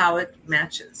how it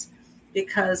matches.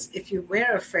 Because if you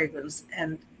wear a fragrance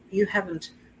and you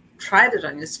haven't tried it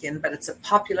on your skin, but it's a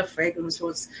popular fragrance, or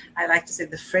it's, I like to say,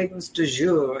 the fragrance du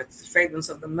jour, it's the fragrance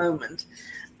of the moment,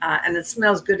 and it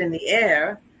smells good in the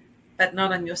air, but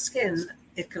not on your skin,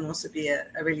 it can also be a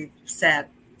really sad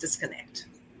disconnect.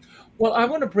 Well, I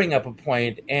want to bring up a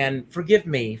point, and forgive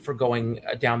me for going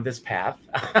down this path,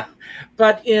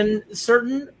 but in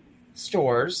certain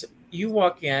stores, you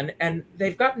walk in, and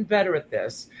they've gotten better at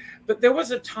this, but there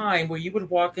was a time where you would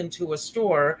walk into a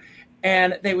store,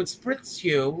 and they would spritz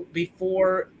you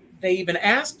before they even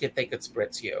asked if they could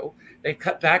spritz you. They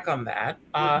cut back on that,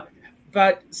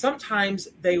 but sometimes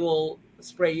they will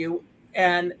spray you,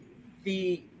 and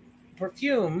the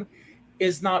perfume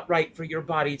is not right for your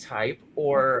body type,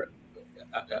 or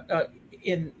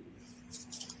in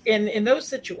those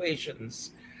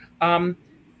situations,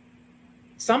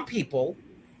 some people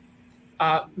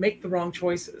make the wrong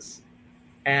choices.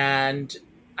 And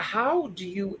how do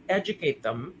you educate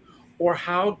them, or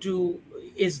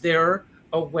is there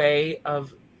a way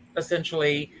of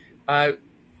essentially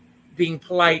being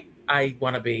polite, I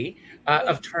want to be,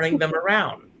 of turning them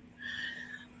around?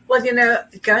 Well,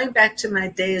 going back to my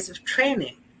days of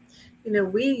training,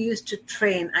 we used to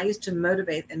train, I used to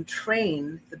motivate and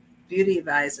train the beauty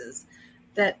advisors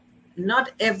that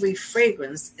not every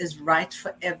fragrance is right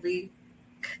for every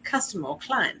customer or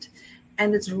client.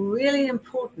 And it's really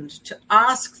important to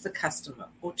ask the customer,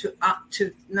 or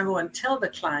to number one, tell the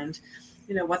client,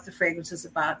 what the fragrance is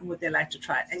about and would they like to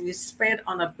try it. And you spray it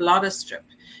on a blotter strip.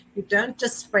 You don't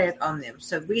just spray it on them.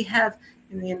 So we have,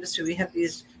 in the industry, we have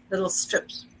these little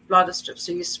strips, blotter strips.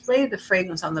 So you spray the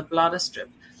fragrance on the blotter strip,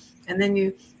 and then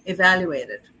you evaluate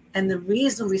it. And the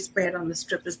reason we spray it on the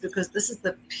strip is because this is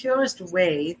the purest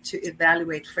way to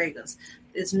evaluate fragrance.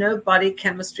 There's no body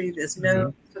chemistry. There's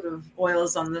no sort of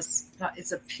oils on this.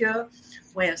 It's a pure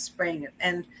way of spraying it.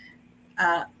 And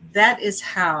that is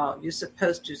how you're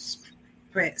supposed to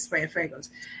spray a fragrance.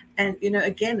 And,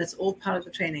 again, it's all part of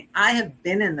the training. I have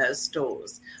been in those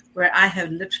stores where I have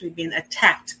literally been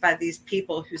attacked by these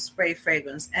people who spray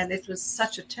fragrance, and it was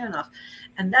such a turnoff.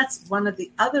 And that's one of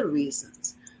the other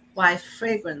reasons why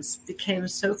fragrance became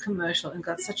so commercial and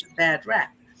got such a bad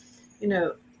rap. you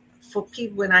know, for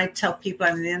people, when I tell people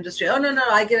I'm in the industry, oh, no,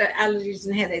 I get allergies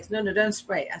and headaches. No, don't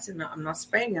spray. I said, no, I'm not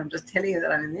spraying. I'm just telling you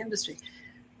that I'm in the industry.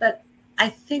 But I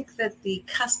think that the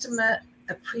customer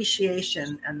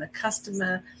appreciation and the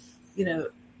customer,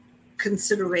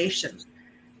 consideration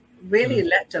really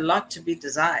left a lot to be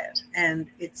desired. And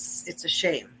it's a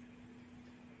shame.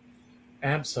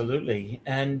 Absolutely.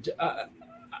 And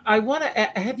I want to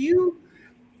have you,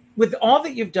 with all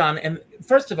that you've done, and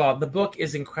first of all, the book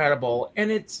is incredible,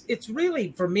 and it's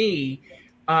really, for me,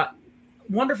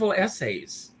 wonderful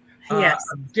essays, Yes.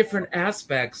 of different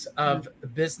aspects of the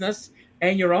business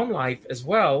and your own life as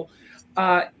well.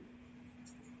 Have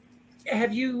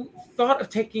you thought of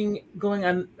going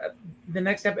on the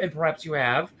next step, and perhaps you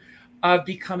have, of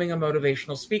becoming a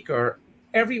motivational speaker?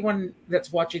 Everyone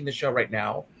that's watching the show right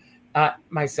now,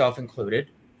 myself included,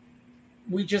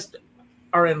 we just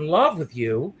are in love with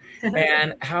you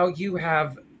and how you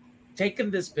have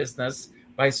taken this business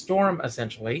by storm,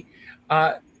 essentially.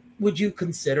 Would you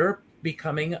consider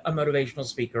becoming a motivational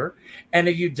speaker? And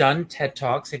have you done TED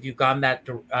Talks? Have you gone that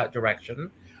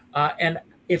direction? And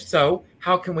if so,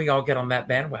 how can we all get on that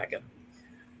bandwagon?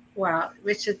 Wow,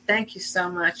 Richard, thank you so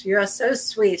much. You are so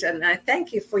sweet, and I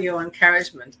thank you for your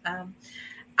encouragement.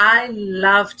 I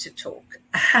love to talk.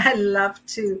 I love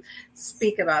to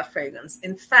speak about fragrance.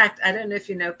 In fact, I don't know if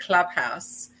you know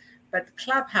Clubhouse, but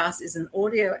Clubhouse is an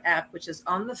audio app which is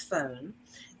on the phone.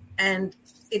 And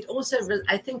it also,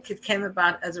 I think it came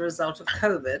about as a result of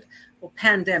COVID or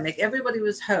pandemic. Everybody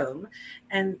was home.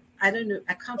 And I don't know,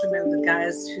 I can't remember the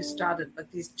guys who started,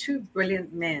 but these two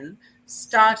brilliant men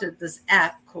started this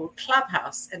app called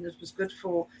Clubhouse. And it was good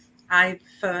for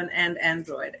iPhone and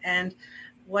Android. And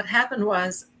what happened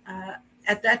was,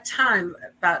 at that time,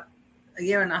 about a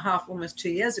year and a half, almost 2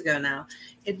 years ago now,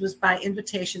 it was by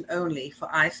invitation only for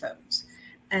iPhones.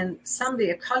 And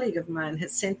a colleague of mine,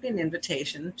 had sent me an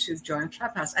invitation to join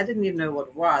Clubhouse. I didn't even know what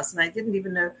it was. And I didn't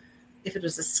even know if it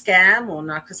was a scam or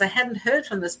not, because I hadn't heard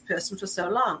from this person for so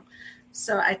long.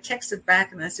 So I texted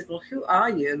back and I said, well, who are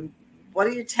you? What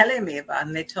are you telling me about?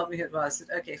 And they told me who it was. I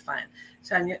said, okay, fine.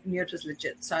 So I knew it was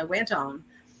legit. So I went on.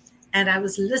 And I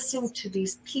was listening to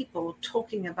these people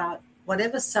talking about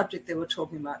whatever subject they were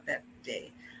talking about that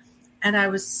day. And I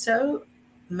was so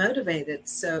motivated.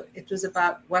 So it was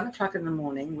about 1:00 in the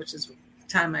morning, which is the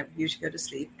time I usually go to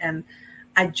sleep. And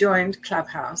I joined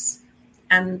Clubhouse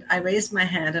and I raised my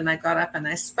hand and I got up and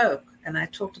I spoke and I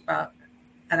talked about,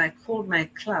 and I called my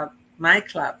club,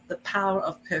 The Power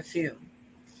of Perfume.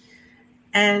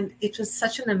 And it was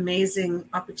such an amazing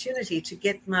opportunity to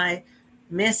get my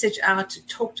message out, to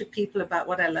talk to people about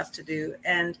what I love to do.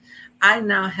 And I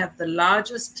now have the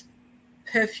largest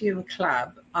perfume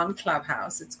club on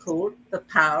Clubhouse. It's called The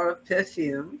Power of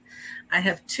Perfume. I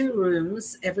have 2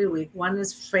 rooms every week. One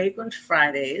is Fragrant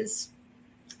Fridays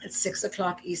at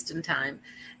 6:00 Eastern Time,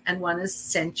 and one is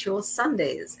Sensual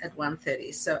Sundays at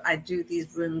 1:30. So I do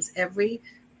these rooms every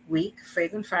week,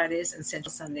 Fragrant Fridays and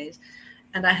Sensual Sundays.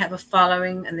 And I have a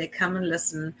following, and they come and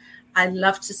listen. I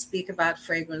love to speak about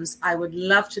fragrance. I would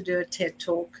love to do a TED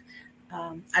Talk.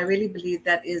 I really believe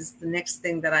that is the next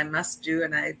thing that I must do,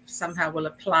 and I somehow will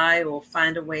apply or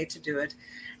find a way to do it.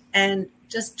 And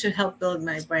just to help build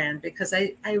my brand, because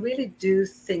I really do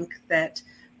think that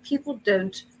people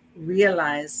don't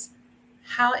realize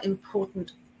how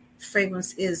important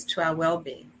fragrance is to our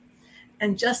well-being.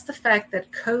 And just the fact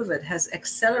that COVID has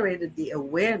accelerated the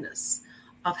awareness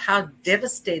of how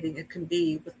devastating it can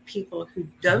be with people who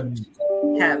don't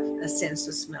have a sense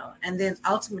of smell, and then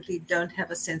ultimately don't have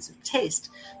a sense of taste,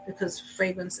 because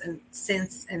fragrance and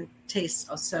sense and taste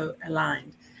are so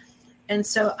aligned. And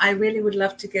so I really would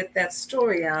love to get that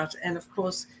story out. And of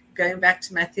course, going back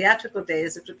to my theatrical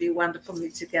days, it would be wonderful for me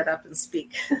to get up and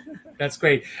speak. That's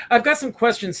great. I've got some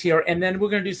questions here, and then we're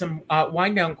going to do some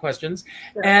wind down questions.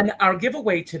 Sure. And our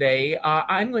giveaway today,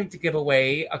 I'm going to give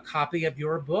away a copy of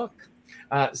your book.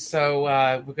 So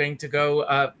we're going to go,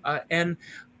 and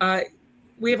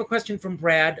we have a question from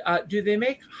Brad. Do they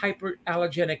make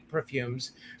hyperallergenic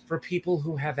perfumes for people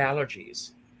who have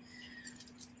allergies?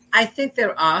 I think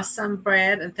there are some,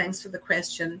 Brad, and thanks for the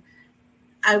question.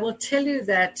 I will tell you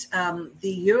that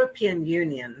the European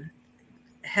Union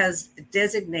has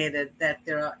designated that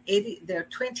there are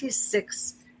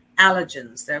 26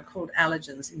 allergens, they're called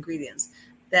allergens, ingredients,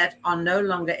 that are no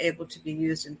longer able to be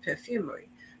used in perfumery.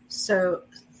 So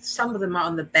some of them are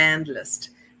on the banned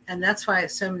list. And that's why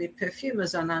so many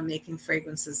perfumers are now making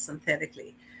fragrances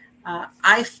synthetically.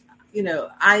 I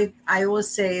always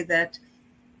say that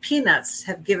peanuts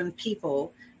have given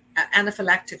people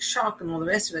anaphylactic shock and all the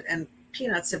rest of it. And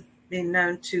peanuts have been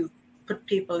known to put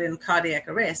people in cardiac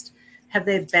arrest. Have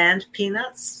they banned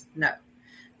peanuts? No.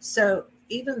 So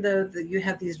even though you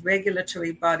have these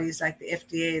regulatory bodies like the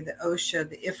FDA, the OSHA,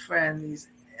 the IFRA,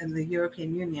 and the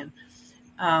European Union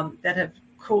that have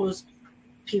caused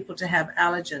people to have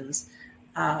allergens,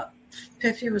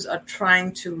 perfumers are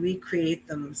trying to recreate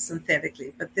them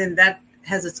synthetically. But then that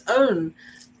has its own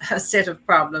set of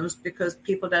problems because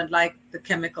people don't like the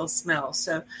chemical smell.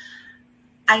 So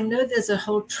I know there's a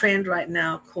whole trend right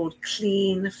now called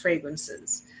clean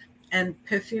fragrances. And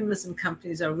perfumers and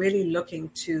companies are really looking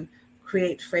to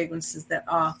create fragrances that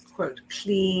are, quote,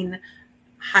 clean,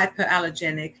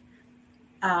 hypoallergenic.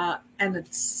 And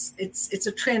it's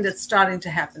a trend that's starting to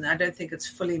happen. I don't think it's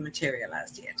fully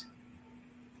materialized yet.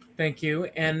 Thank you.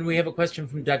 And we have a question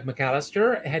from Doug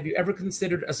McAllister. Have you ever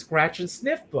considered a scratch and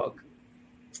sniff book?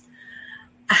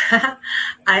 I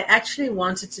actually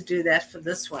wanted to do that for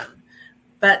this one,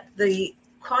 but the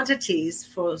quantities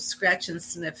for scratch and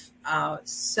sniff are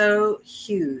so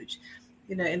huge.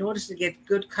 You know, in order to get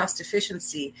good cost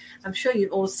efficiency, I'm sure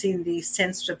you've all seen the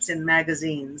scent strips in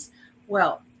magazines.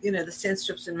 Well, you know, the scent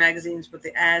strips in magazines with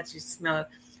the ads, you smell it.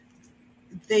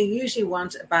 They usually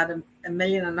want about 1.5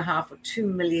 million or 2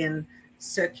 million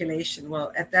circulation.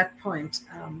 Well, at that point,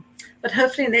 but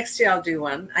hopefully next year I'll do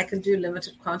one. I can do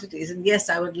limited quantities. And yes,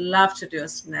 I would love to do a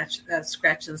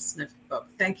scratch and sniff book.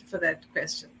 Thank you for that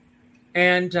question.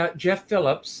 And Jeff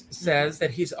Phillips says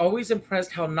that he's always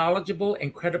impressed how knowledgeable,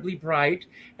 incredibly bright,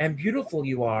 and beautiful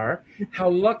you are. How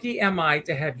lucky am I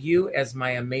to have you as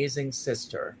my amazing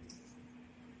sister?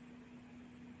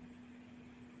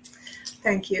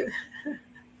 Thank you.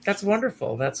 That's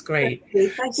wonderful. That's great.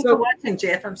 Thank you for watching,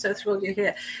 Jeff. I'm so thrilled you're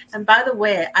here. And by the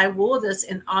way, I wore this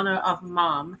in honor of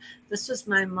Mom. This was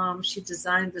my mom. She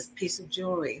designed this piece of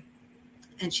jewelry,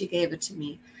 and she gave it to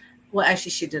me. Well,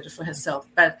 actually, she did it for herself,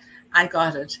 but I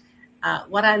got it.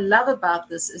 What I love about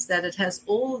this is that it has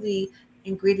all the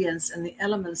ingredients and the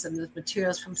elements and the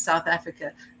materials from South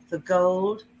Africa. The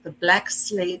gold, the black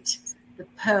slate, the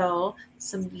pearl,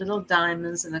 some little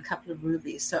diamonds, and a couple of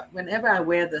rubies. So whenever I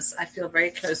wear this, I feel very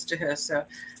close to her. So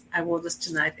I wore this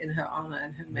tonight in her honor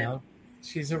and her memory. Well,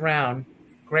 she's around.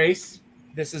 Grace,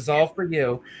 this is all for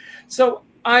you. So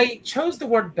I chose the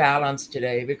word balance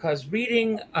today because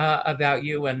reading about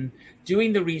you and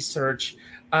doing the research,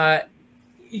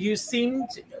 you seemed,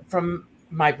 from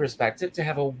my perspective, to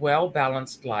have a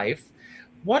well-balanced life.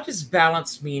 What does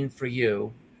balance mean for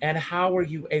you? And how are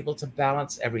you able to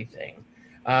balance everything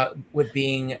with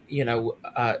being,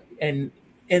 in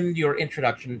your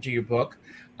introduction to your book,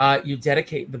 you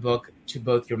dedicate the book to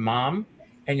both your mom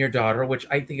and your daughter, which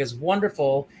I think is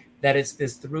wonderful that it's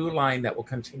this through line that will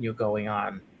continue going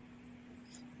on.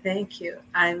 Thank you.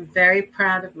 I'm very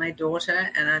proud of my daughter,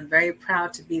 and I'm very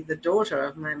proud to be the daughter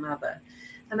of my mother.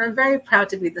 And I'm very proud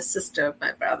to be the sister of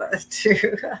my brother,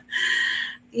 too.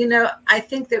 I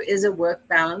think there is a work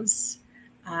balance.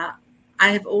 I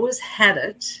have always had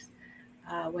it.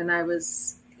 When I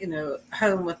was,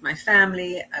 home with my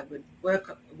family, I would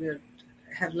work, we would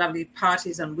have lovely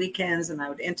parties on weekends, and I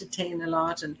would entertain a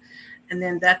lot. And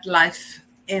then that life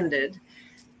ended.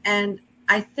 And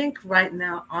I think right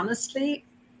now, honestly,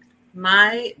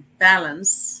 my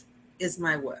balance is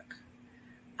my work.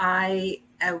 I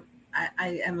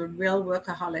am a real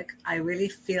workaholic. I really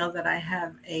feel that I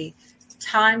have a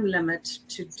time limit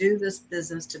to do this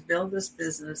business, to build this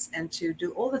business, and to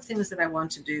do all the things that I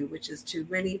want to do, which is to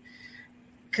really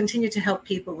continue to help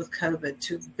people with COVID,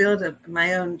 to build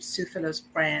my own Sue Phillips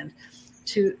brand,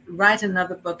 to write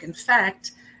another book. In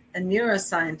fact, a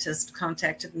neuroscientist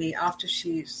contacted me after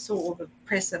she saw all the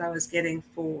press that I was getting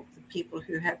for the people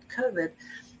who had COVID,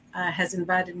 has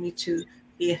invited me to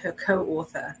be her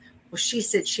co-author. Well, she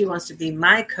said she wants to be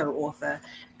my co-author,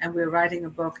 and we're writing a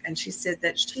book. And she said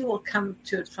that she will come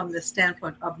to it from the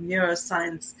standpoint of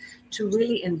neuroscience to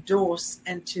really endorse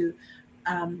and to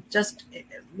just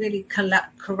really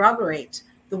corroborate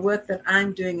the work that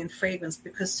I'm doing in fragrance,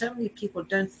 because so many people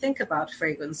don't think about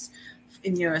fragrance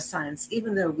in neuroscience,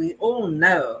 even though we all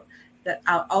know that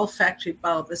our olfactory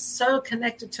bulb is so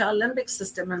connected to our limbic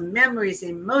system, and memories,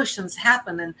 emotions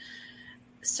happen. And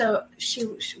so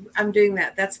I'm doing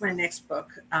that. That's my next book.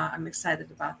 I'm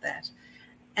excited about that.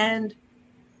 And,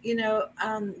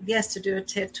 yes, to do a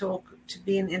TED Talk, to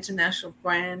be an international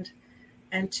brand,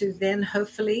 and to then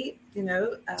hopefully,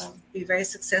 be very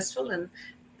successful and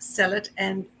sell it,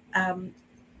 and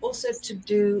also to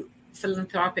do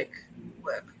philanthropic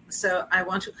work. So I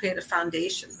want to create a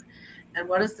foundation. And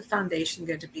what is the foundation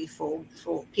going to be for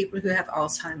people who have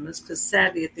Alzheimer's? Because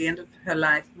sadly, at the end of her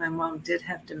life, my mom did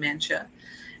have dementia.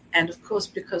 And of course,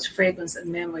 because fragrance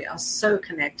and memory are so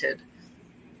connected,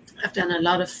 I've done a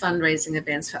lot of fundraising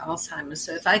events for Alzheimer's.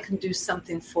 So if I can do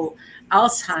something for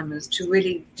Alzheimer's to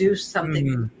really do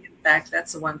something back,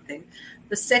 that's the one thing.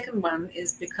 The second one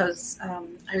is because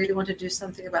I really want to do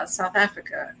something about South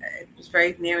Africa. It was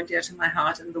very near and dear to my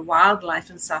heart, and the wildlife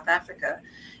in South Africa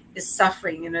is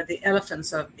suffering. The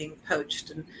elephants are being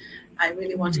poached, and I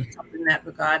really want to help in that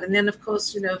regard. And then, of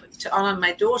course, to honor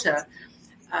my daughter,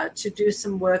 to do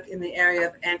some work in the area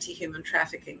of anti-human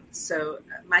trafficking. So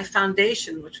my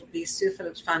foundation, which will be Sue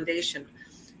Phillips Foundation,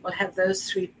 will have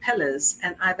those three pillars,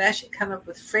 and I've actually come up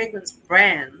with fragrance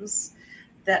brands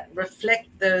that reflect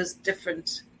those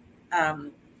different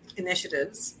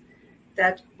initiatives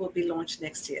that will be launched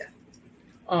next year.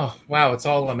 Oh, wow. It's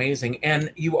all amazing.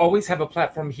 And you always have a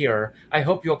platform here. I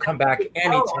hope you'll come back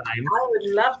anytime. I would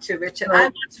love to, Richard. I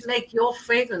want to make your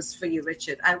fragrance for you,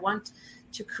 Richard. I want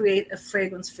to create a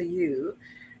fragrance for you.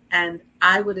 And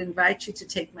I would invite you to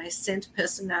take my scent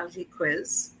personality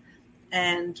quiz.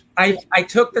 And I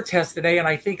took the test today, and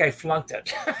I think I flunked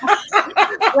it.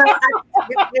 Well,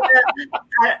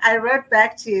 I wrote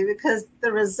back to you because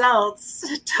the results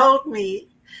told me.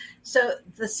 So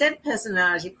the scent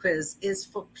personality quiz is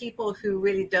for people who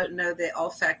really don't know their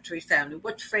olfactory family,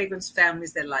 what fragrance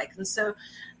families they like. And so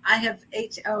I have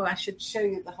 8. Oh, I should show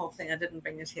you the whole thing. I didn't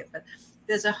bring it here, but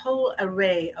there's a whole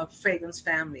array of fragrance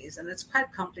families, and it's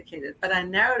quite complicated. But I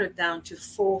narrowed it down to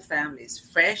 4 families: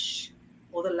 fresh,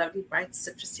 all the lovely bright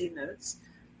citrusy notes;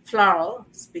 floral,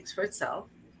 speaks for itself;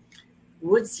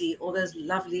 woodsy, all those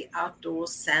lovely outdoor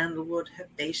sandalwood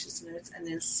herbaceous notes; and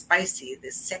then spicy,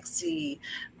 this sexy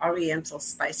oriental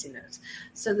spicy notes.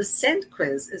 So the scent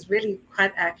quiz is really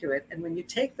quite accurate. And when you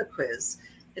take the quiz,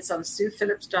 it's on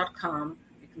SuePhillips.com.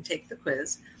 You can take the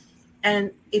quiz,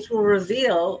 and it will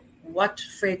reveal what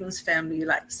fragrance family you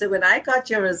like. So when I got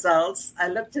your results, I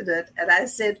looked at it and I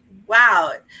said,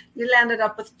 wow, you landed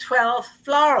up with 12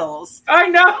 florals. I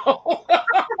know.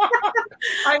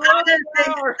 I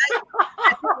think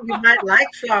you might like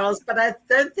florals, but I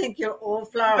don't think you're all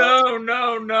florals.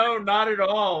 No, not at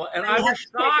all. And I was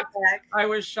shocked. I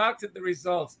was shocked at the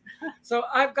results. So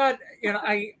I've got,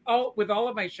 with all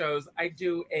of my shows, I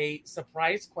do a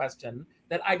surprise question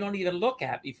that I don't even look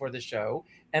at before the show.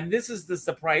 And this is the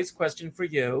surprise question for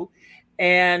you.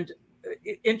 And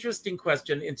interesting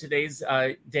question in today's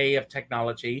day of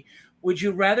technology. Would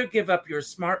you rather give up your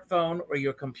smartphone or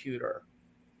your computer?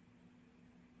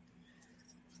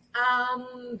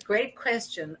 Great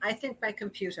question. I think my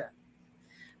computer,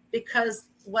 because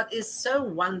what is so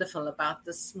wonderful about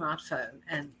the smartphone,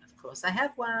 and of course I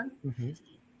have one,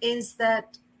 is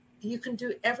that you can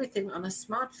do everything on a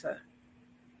smartphone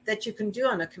that you can do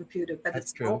on a computer, but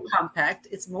it's more compact,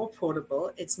 it's more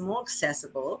portable, it's more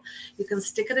accessible. You can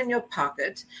stick it in your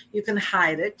pocket, you can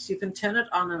hide it, you can turn it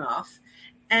on and off,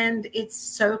 and it's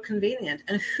so convenient.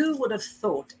 And who would have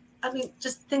thought, I mean,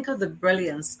 just think of the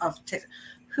brilliance of tech.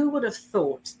 Who would have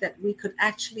thought that we could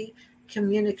actually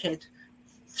communicate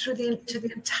to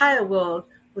the entire world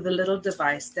with a little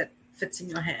device that fits in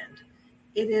your hand?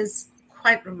 It is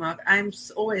quite remarkable. I'm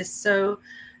always so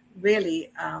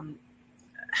really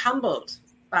humbled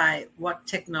by what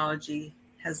technology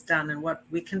has done and what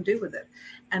we can do with it.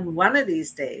 And one of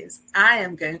these days, I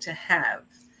am going to have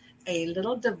a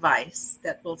little device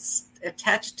that will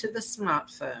attach to the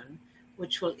smartphone,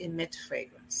 which will emit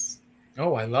fragrance.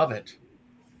 Oh, I love it.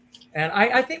 And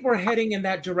I think we're heading in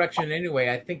that direction anyway.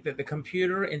 I think that the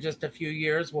computer in just a few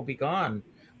years will be gone,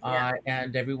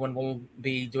 and everyone will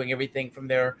be doing everything from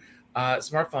their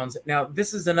smartphones. Now,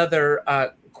 this is another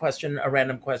question, a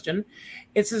random question.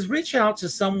 It says, reach out to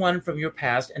someone from your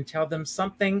past and tell them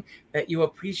something that you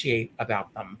appreciate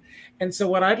about them. And so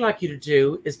what I'd like you to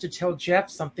do is to tell Jeff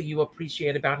something you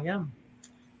appreciate about him.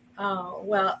 Oh,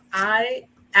 well, I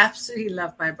absolutely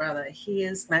love my brother. He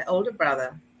is my older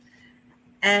brother.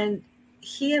 And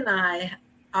he and I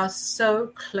are so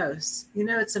close.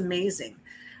 It's amazing.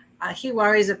 He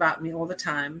worries about me all the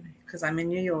time because I'm in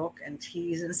New York and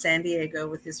he's in San Diego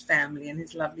with his family and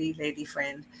his lovely lady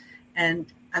friend. And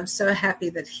I'm so happy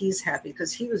that he's happy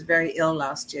because he was very ill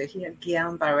last year. He had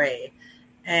Guillain-Barré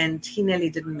and he nearly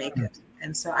didn't make it.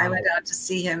 And so I went out to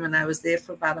see him and I was there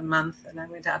for about a month and I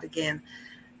went out again.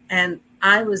 And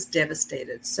I was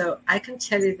devastated. So I can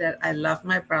tell you that I love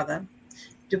my brother.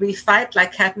 Do we fight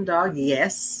like cat and dog?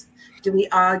 Yes. Do we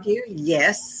argue?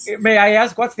 Yes. May I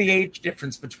ask, what's the age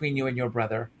difference between you and your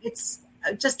brother? It's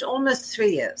just almost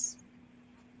 3 years.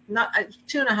 Not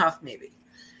 2.5 maybe.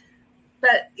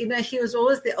 But, he was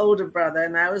always the older brother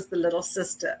and I was the little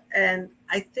sister. And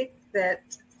I think that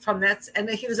from that, and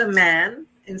he was a man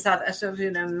in South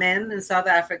Africa, men in South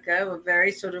Africa were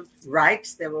very sort of right.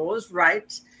 They were always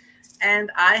right.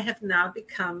 And I have now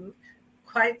become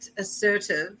quite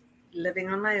assertive, living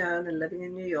on my own and living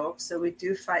in New York. So we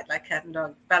do fight like cat and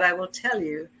dog. But I will tell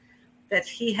you that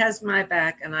he has my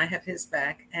back and I have his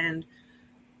back. And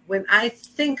when I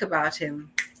think about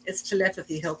him, it's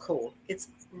telepathy he'll call. It's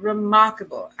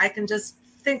remarkable. I can just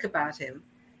think about him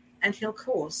and he'll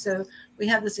call. So we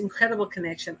have this incredible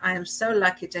connection. I am so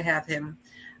lucky to have him.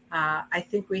 I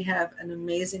think we have an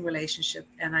amazing relationship,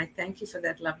 and I thank you for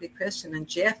that lovely question. And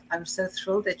Jeff, I'm so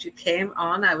thrilled that you came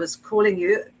on. I was calling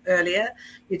you earlier.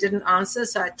 You didn't answer,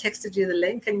 so I texted you the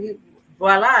link, and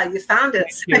voila, you found it.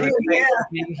 Thank you. Thanks for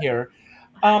being here.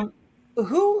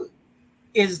 Who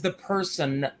is the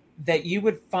person that you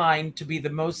would find to be the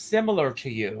most similar to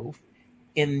you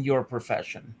in your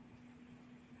profession?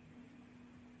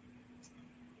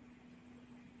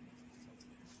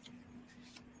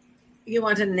 You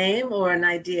want a name or an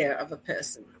idea of a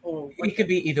person? Or it could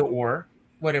be either or,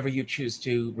 whatever you choose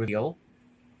to reveal.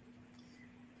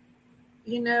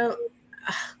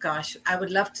 Gosh, I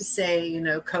would love to say,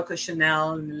 Coco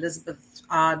Chanel and Elizabeth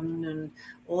Arden and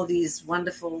all these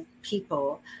wonderful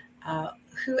people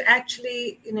who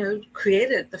actually,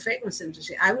 created the fragrance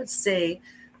industry. I would say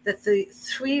that the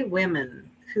three women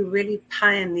who really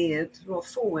pioneered, well,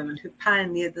 four women who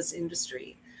pioneered this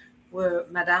industry were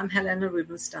Madame Helena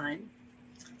Rubinstein,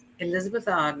 Elizabeth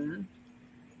Arden,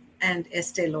 and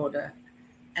Estee Lauder.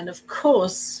 And of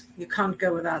course, you can't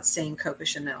go without saying Coco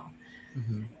Chanel.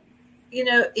 Mm-hmm.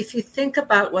 If you think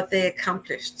about what they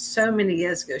accomplished so many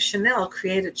years ago, Chanel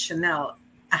created Chanel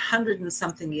 100 and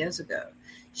something years ago.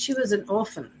 She was an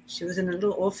orphan. She was in a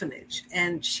little orphanage,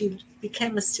 and she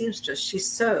became a seamstress. She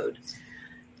sewed.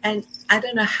 And I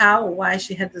don't know how or why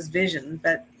she had this vision,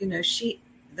 but,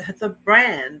 the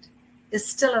brand is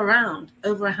still around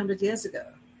over 100 years ago.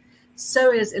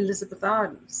 So is Elizabeth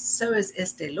Arden, so is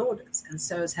Estee Lauder's, and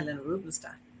so is Helena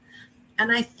Rubinstein. And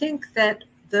I think that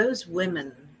those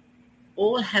women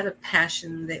all had a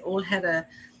passion. They all had a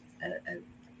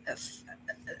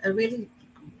really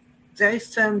very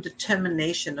firm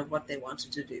determination of what they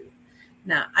wanted to do.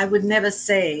 Now, I would never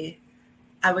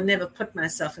put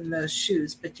myself in those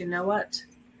shoes, but you know what?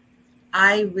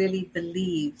 I really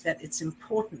believe that it's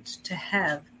important to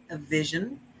have a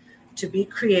vision, to be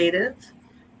creative,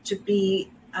 to be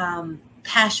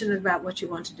passionate about what you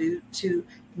want to do, to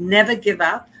never give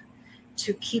up,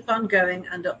 to keep on going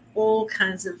under all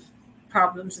kinds of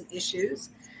problems and issues.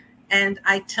 And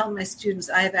I tell my students,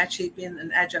 I have actually been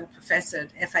an adjunct professor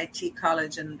at FIT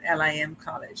College and LIM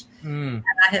College. And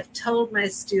I have told my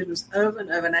students over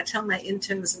and over, and I tell my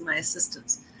interns and my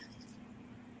assistants,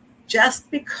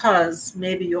 just because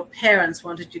maybe your parents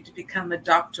wanted you to become a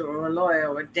doctor or a lawyer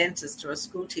or a dentist or a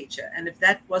school teacher, and if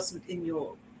that wasn't in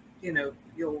your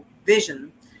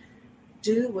vision,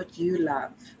 do what you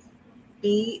love.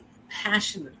 Be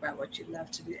passionate about what you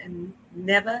love to do, and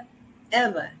never,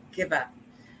 ever give up.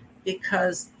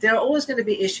 Because there are always going to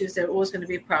be issues, there are always going to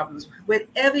be problems.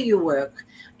 Wherever you work,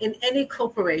 in any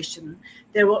corporation,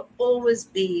 there will always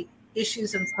be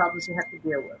issues and problems you have to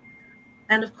deal with.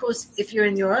 And of course, if you're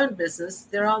in your own business,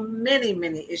 there are many,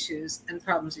 many issues and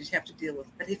problems that you have to deal with.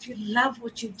 But if you love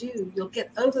what you do, you'll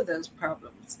get over those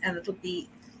problems and it'll be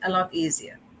a lot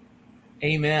easier.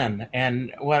 Amen.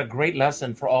 And what a great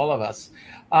lesson for all of us.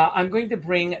 I'm going to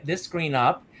bring this screen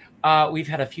up. We've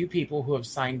had a few people who have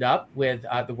signed up with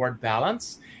the word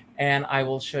balance, and I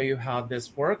will show you how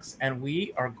this works. And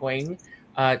we are going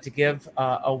to give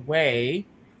away.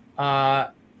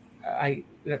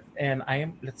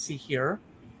 Let's see here.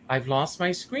 I've lost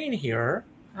my screen here.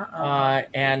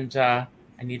 And I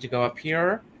need to go up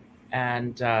here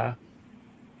and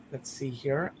let's see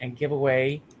here and give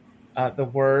away the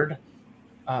word.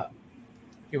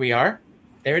 Here we are.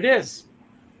 There it is.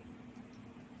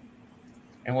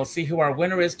 And we'll see who our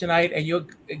winner is tonight. And you'll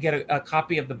get a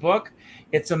copy of the book.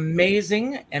 It's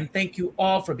amazing. And thank you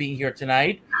all for being here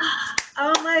tonight.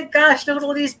 Oh my gosh, look at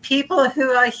all these people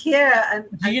who are here. And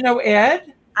do you know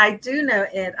Ed? I do know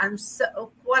Ed.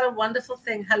 What a wonderful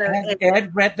thing. Hello, Ed.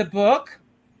 Ed read the book?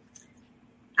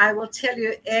 I will tell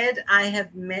you, Ed,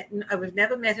 we've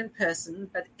never met in person,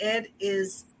 but Ed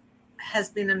has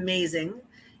been amazing.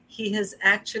 He has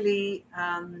actually,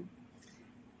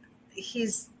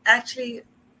 he's actually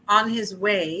on his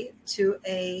way to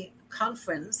a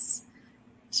conference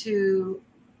to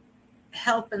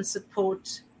help and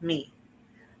support me.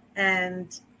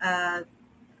 And I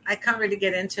can't really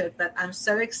get into it, but I'm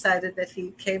so excited that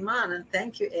he came on. And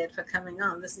thank you, Ed, for coming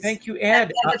on. Thank you,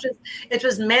 Ed. It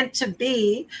was meant to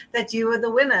be that you were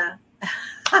the winner.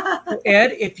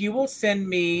 Ed, if you will send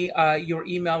me your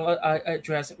email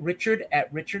address,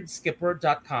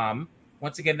 richard@richardskipper.com,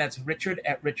 Once again, that's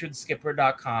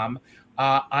richard@richardskipper.com.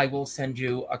 I will send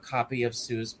you a copy of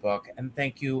Sue's book. And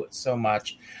thank you so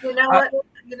much. You know what?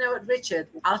 You know what, Richard?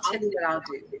 I'll tell you what I'll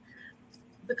do.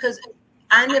 Because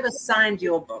I never signed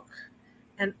your book,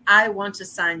 and I want to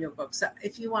sign your book. So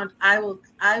if you want, I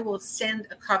will send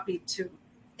a copy to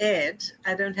Ed.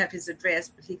 I don't have his address,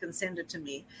 but he can send it to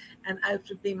me. And it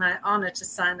would be my honor to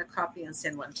sign a copy and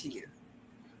send one to you.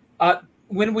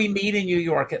 When we meet in New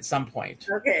York at some point.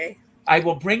 Okay. I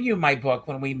will bring you my book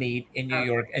when we meet in New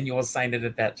York, and you will sign it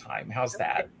at that time. How's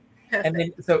that? Perfect. And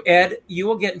then, so Ed, you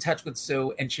will get in touch with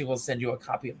Sue, and she will send you a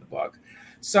copy of the book.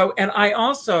 So, and I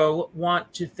also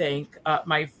want to thank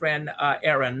my friend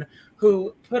Erin,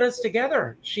 who put us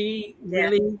together. She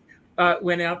really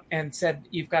went out and said,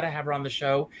 you've got to have her on the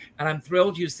show. And I'm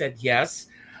thrilled you said yes.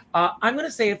 I'm going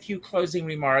to say a few closing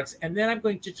remarks, and then I'm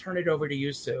going to turn it over to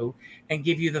you, Sue, and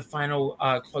give you the final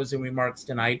closing remarks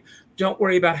tonight. Don't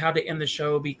worry about how to end the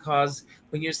show, because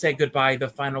when you say goodbye, the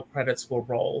final credits will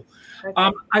roll.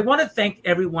 Okay. I want to thank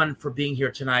everyone for being here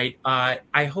tonight.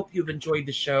 I hope you've enjoyed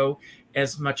the show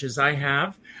as much as I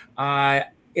have.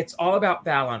 It's all about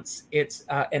balance. It's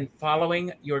and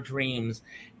following your dreams.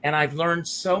 And I've learned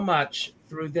so much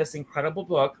through this incredible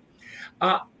book.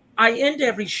 I end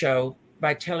every show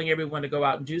by telling everyone to go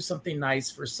out and do something nice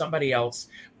for somebody else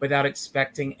without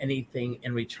expecting anything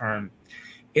in return.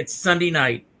 It's Sunday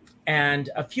night, and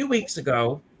a few weeks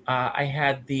ago, I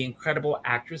had the incredible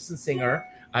actress and singer,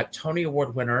 Tony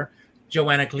Award winner,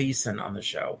 Joanna Gleason on the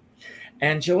show.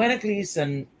 And Joanna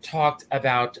Gleason talked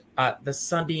about the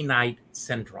Sunday night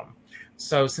syndrome.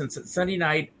 So since it's Sunday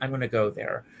night, I'm going to go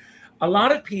there. A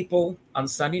lot of people on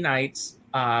Sunday nights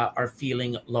are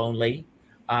feeling lonely.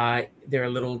 They're a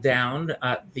little down.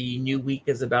 The new week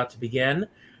is about to begin,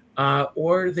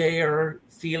 or they are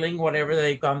feeling whatever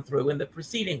they've gone through in the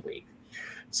preceding week.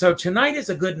 So tonight is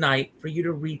a good night for you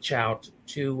to reach out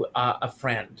to a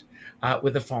friend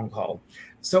with a phone call.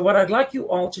 So what I'd like you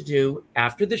all to do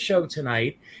after the show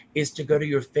tonight is to go to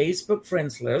your Facebook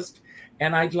friends list,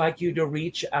 and I'd like you to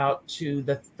reach out to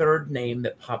the third name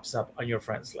that pops up on your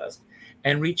friends list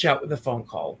and reach out with a phone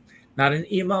call. Not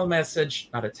an email message,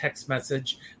 not a text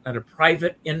message, not a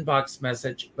private inbox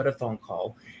message, but a phone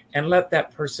call. And let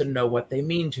that person know what they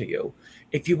mean to you.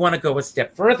 If you want to go a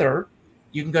step further,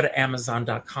 you can go to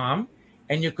Amazon.com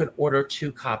and you can order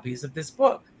 2 copies of this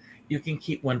book. You can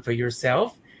keep one for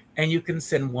yourself, and you can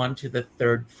send one to the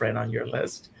third friend on your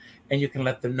list. And you can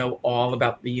let them know all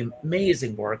about the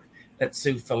amazing work that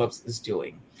Sue Phillips is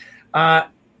doing. I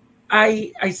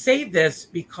say this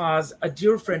because a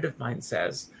dear friend of mine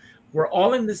says, we're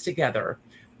all in this together,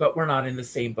 but we're not in the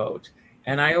same boat.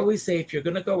 And I always say, if you're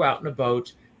going to go out in a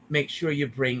boat, make sure you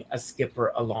bring a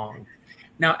skipper along.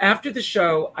 Now, after the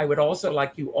show, I would also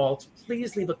like you all to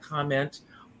please leave a comment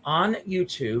on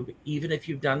YouTube, even if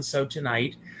you've done so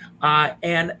tonight.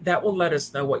 And that will let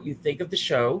us know what you think of the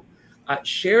show.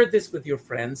 Share this with your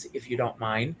friends, if you don't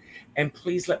mind. And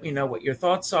please let me know what your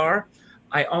thoughts are.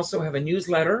 I also have a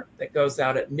newsletter that goes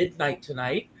out at midnight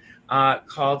tonight,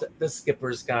 called The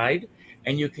Skipper's Guide.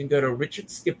 And you can go to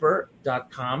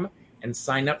richardskipper.com and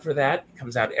sign up for that. It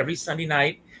comes out every Sunday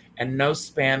night, and no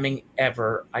spamming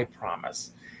ever, I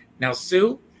promise. Now,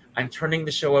 Sue, I'm turning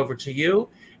the show over to you,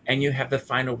 and you have the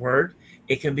final word.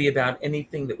 It can be about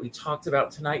anything that we talked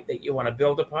about tonight that you want to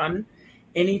build upon,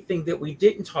 anything that we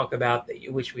didn't talk about that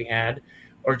you wish we had,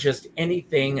 or just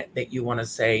anything that you want to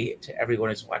say to everyone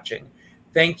who's watching.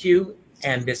 Thank you,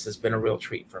 and this has been a real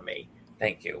treat for me.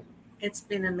 Thank you. It's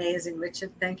been amazing,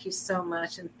 Richard. Thank you so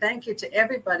much. And thank you to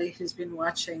everybody who's been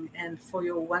watching and for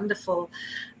your wonderful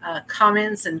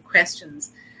comments and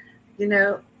questions. You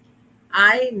know,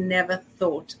 I never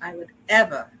thought I would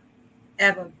ever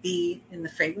be in the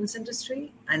fragrance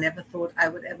industry. I never thought I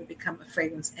would ever become a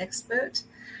fragrance expert.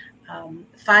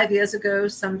 5 years ago,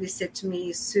 somebody said to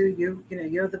me, Sue,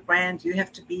 you're the brand. You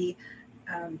have to be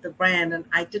the brand. And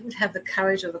I didn't have the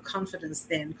courage or the confidence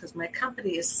then, because my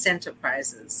company is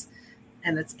Centerprises.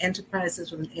 And it's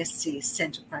Enterprises with an SC,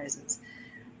 Centerprises.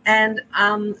 And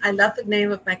I love the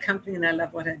name of my company, and I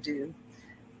love what I do.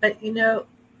 But, you know,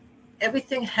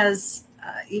 everything has,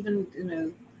 even, you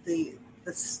know, the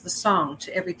song,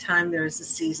 to every time there is a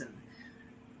season.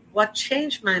 What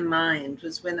changed my mind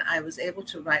was when I was able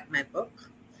to write my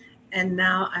book. And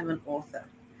now I'm an author.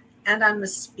 And I'm a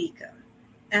speaker.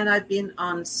 And I've been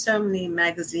on so many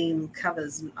magazine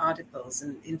covers and articles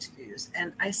and interviews.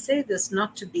 And I say this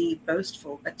not to be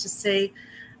boastful, but to say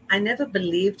I never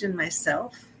believed in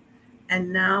myself.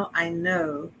 And now I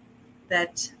know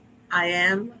that I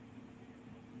am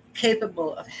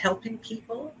capable of helping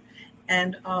people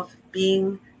and of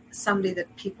being somebody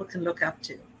that people can look up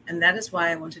to. And that is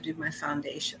why I want to do my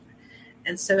foundation.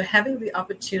 And so having the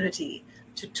opportunity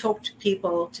to talk to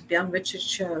people, to be on Richard's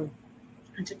show,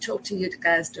 and to talk to you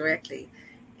guys directly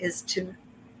is to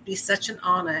be such an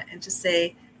honor, and to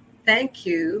say thank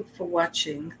you for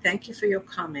watching. Thank you for your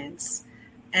comments.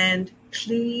 And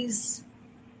please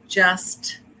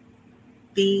just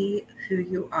be who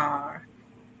you are,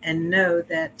 and know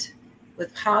that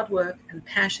with hard work and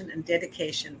passion and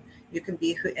dedication, you can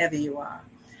be whoever you are.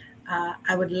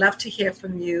 I would love to hear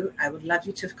from you. I would love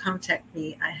you to contact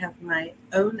me. I have my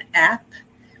own app,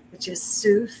 which is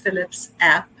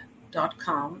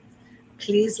SuePhillipsApp.com.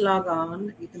 Please log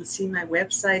on. You can see my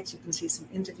website. You can see some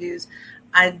interviews.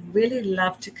 I'd really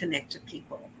love to connect to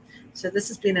people. So this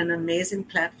has been an amazing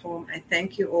platform. I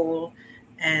thank you all.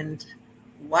 And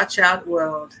watch out,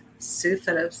 world. Sue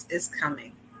Phillips is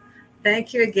coming.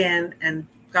 Thank you again, and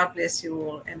God bless you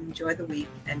all, and enjoy the week,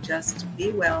 and just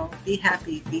be well, be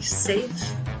happy, be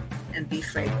safe, and be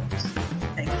fragrant.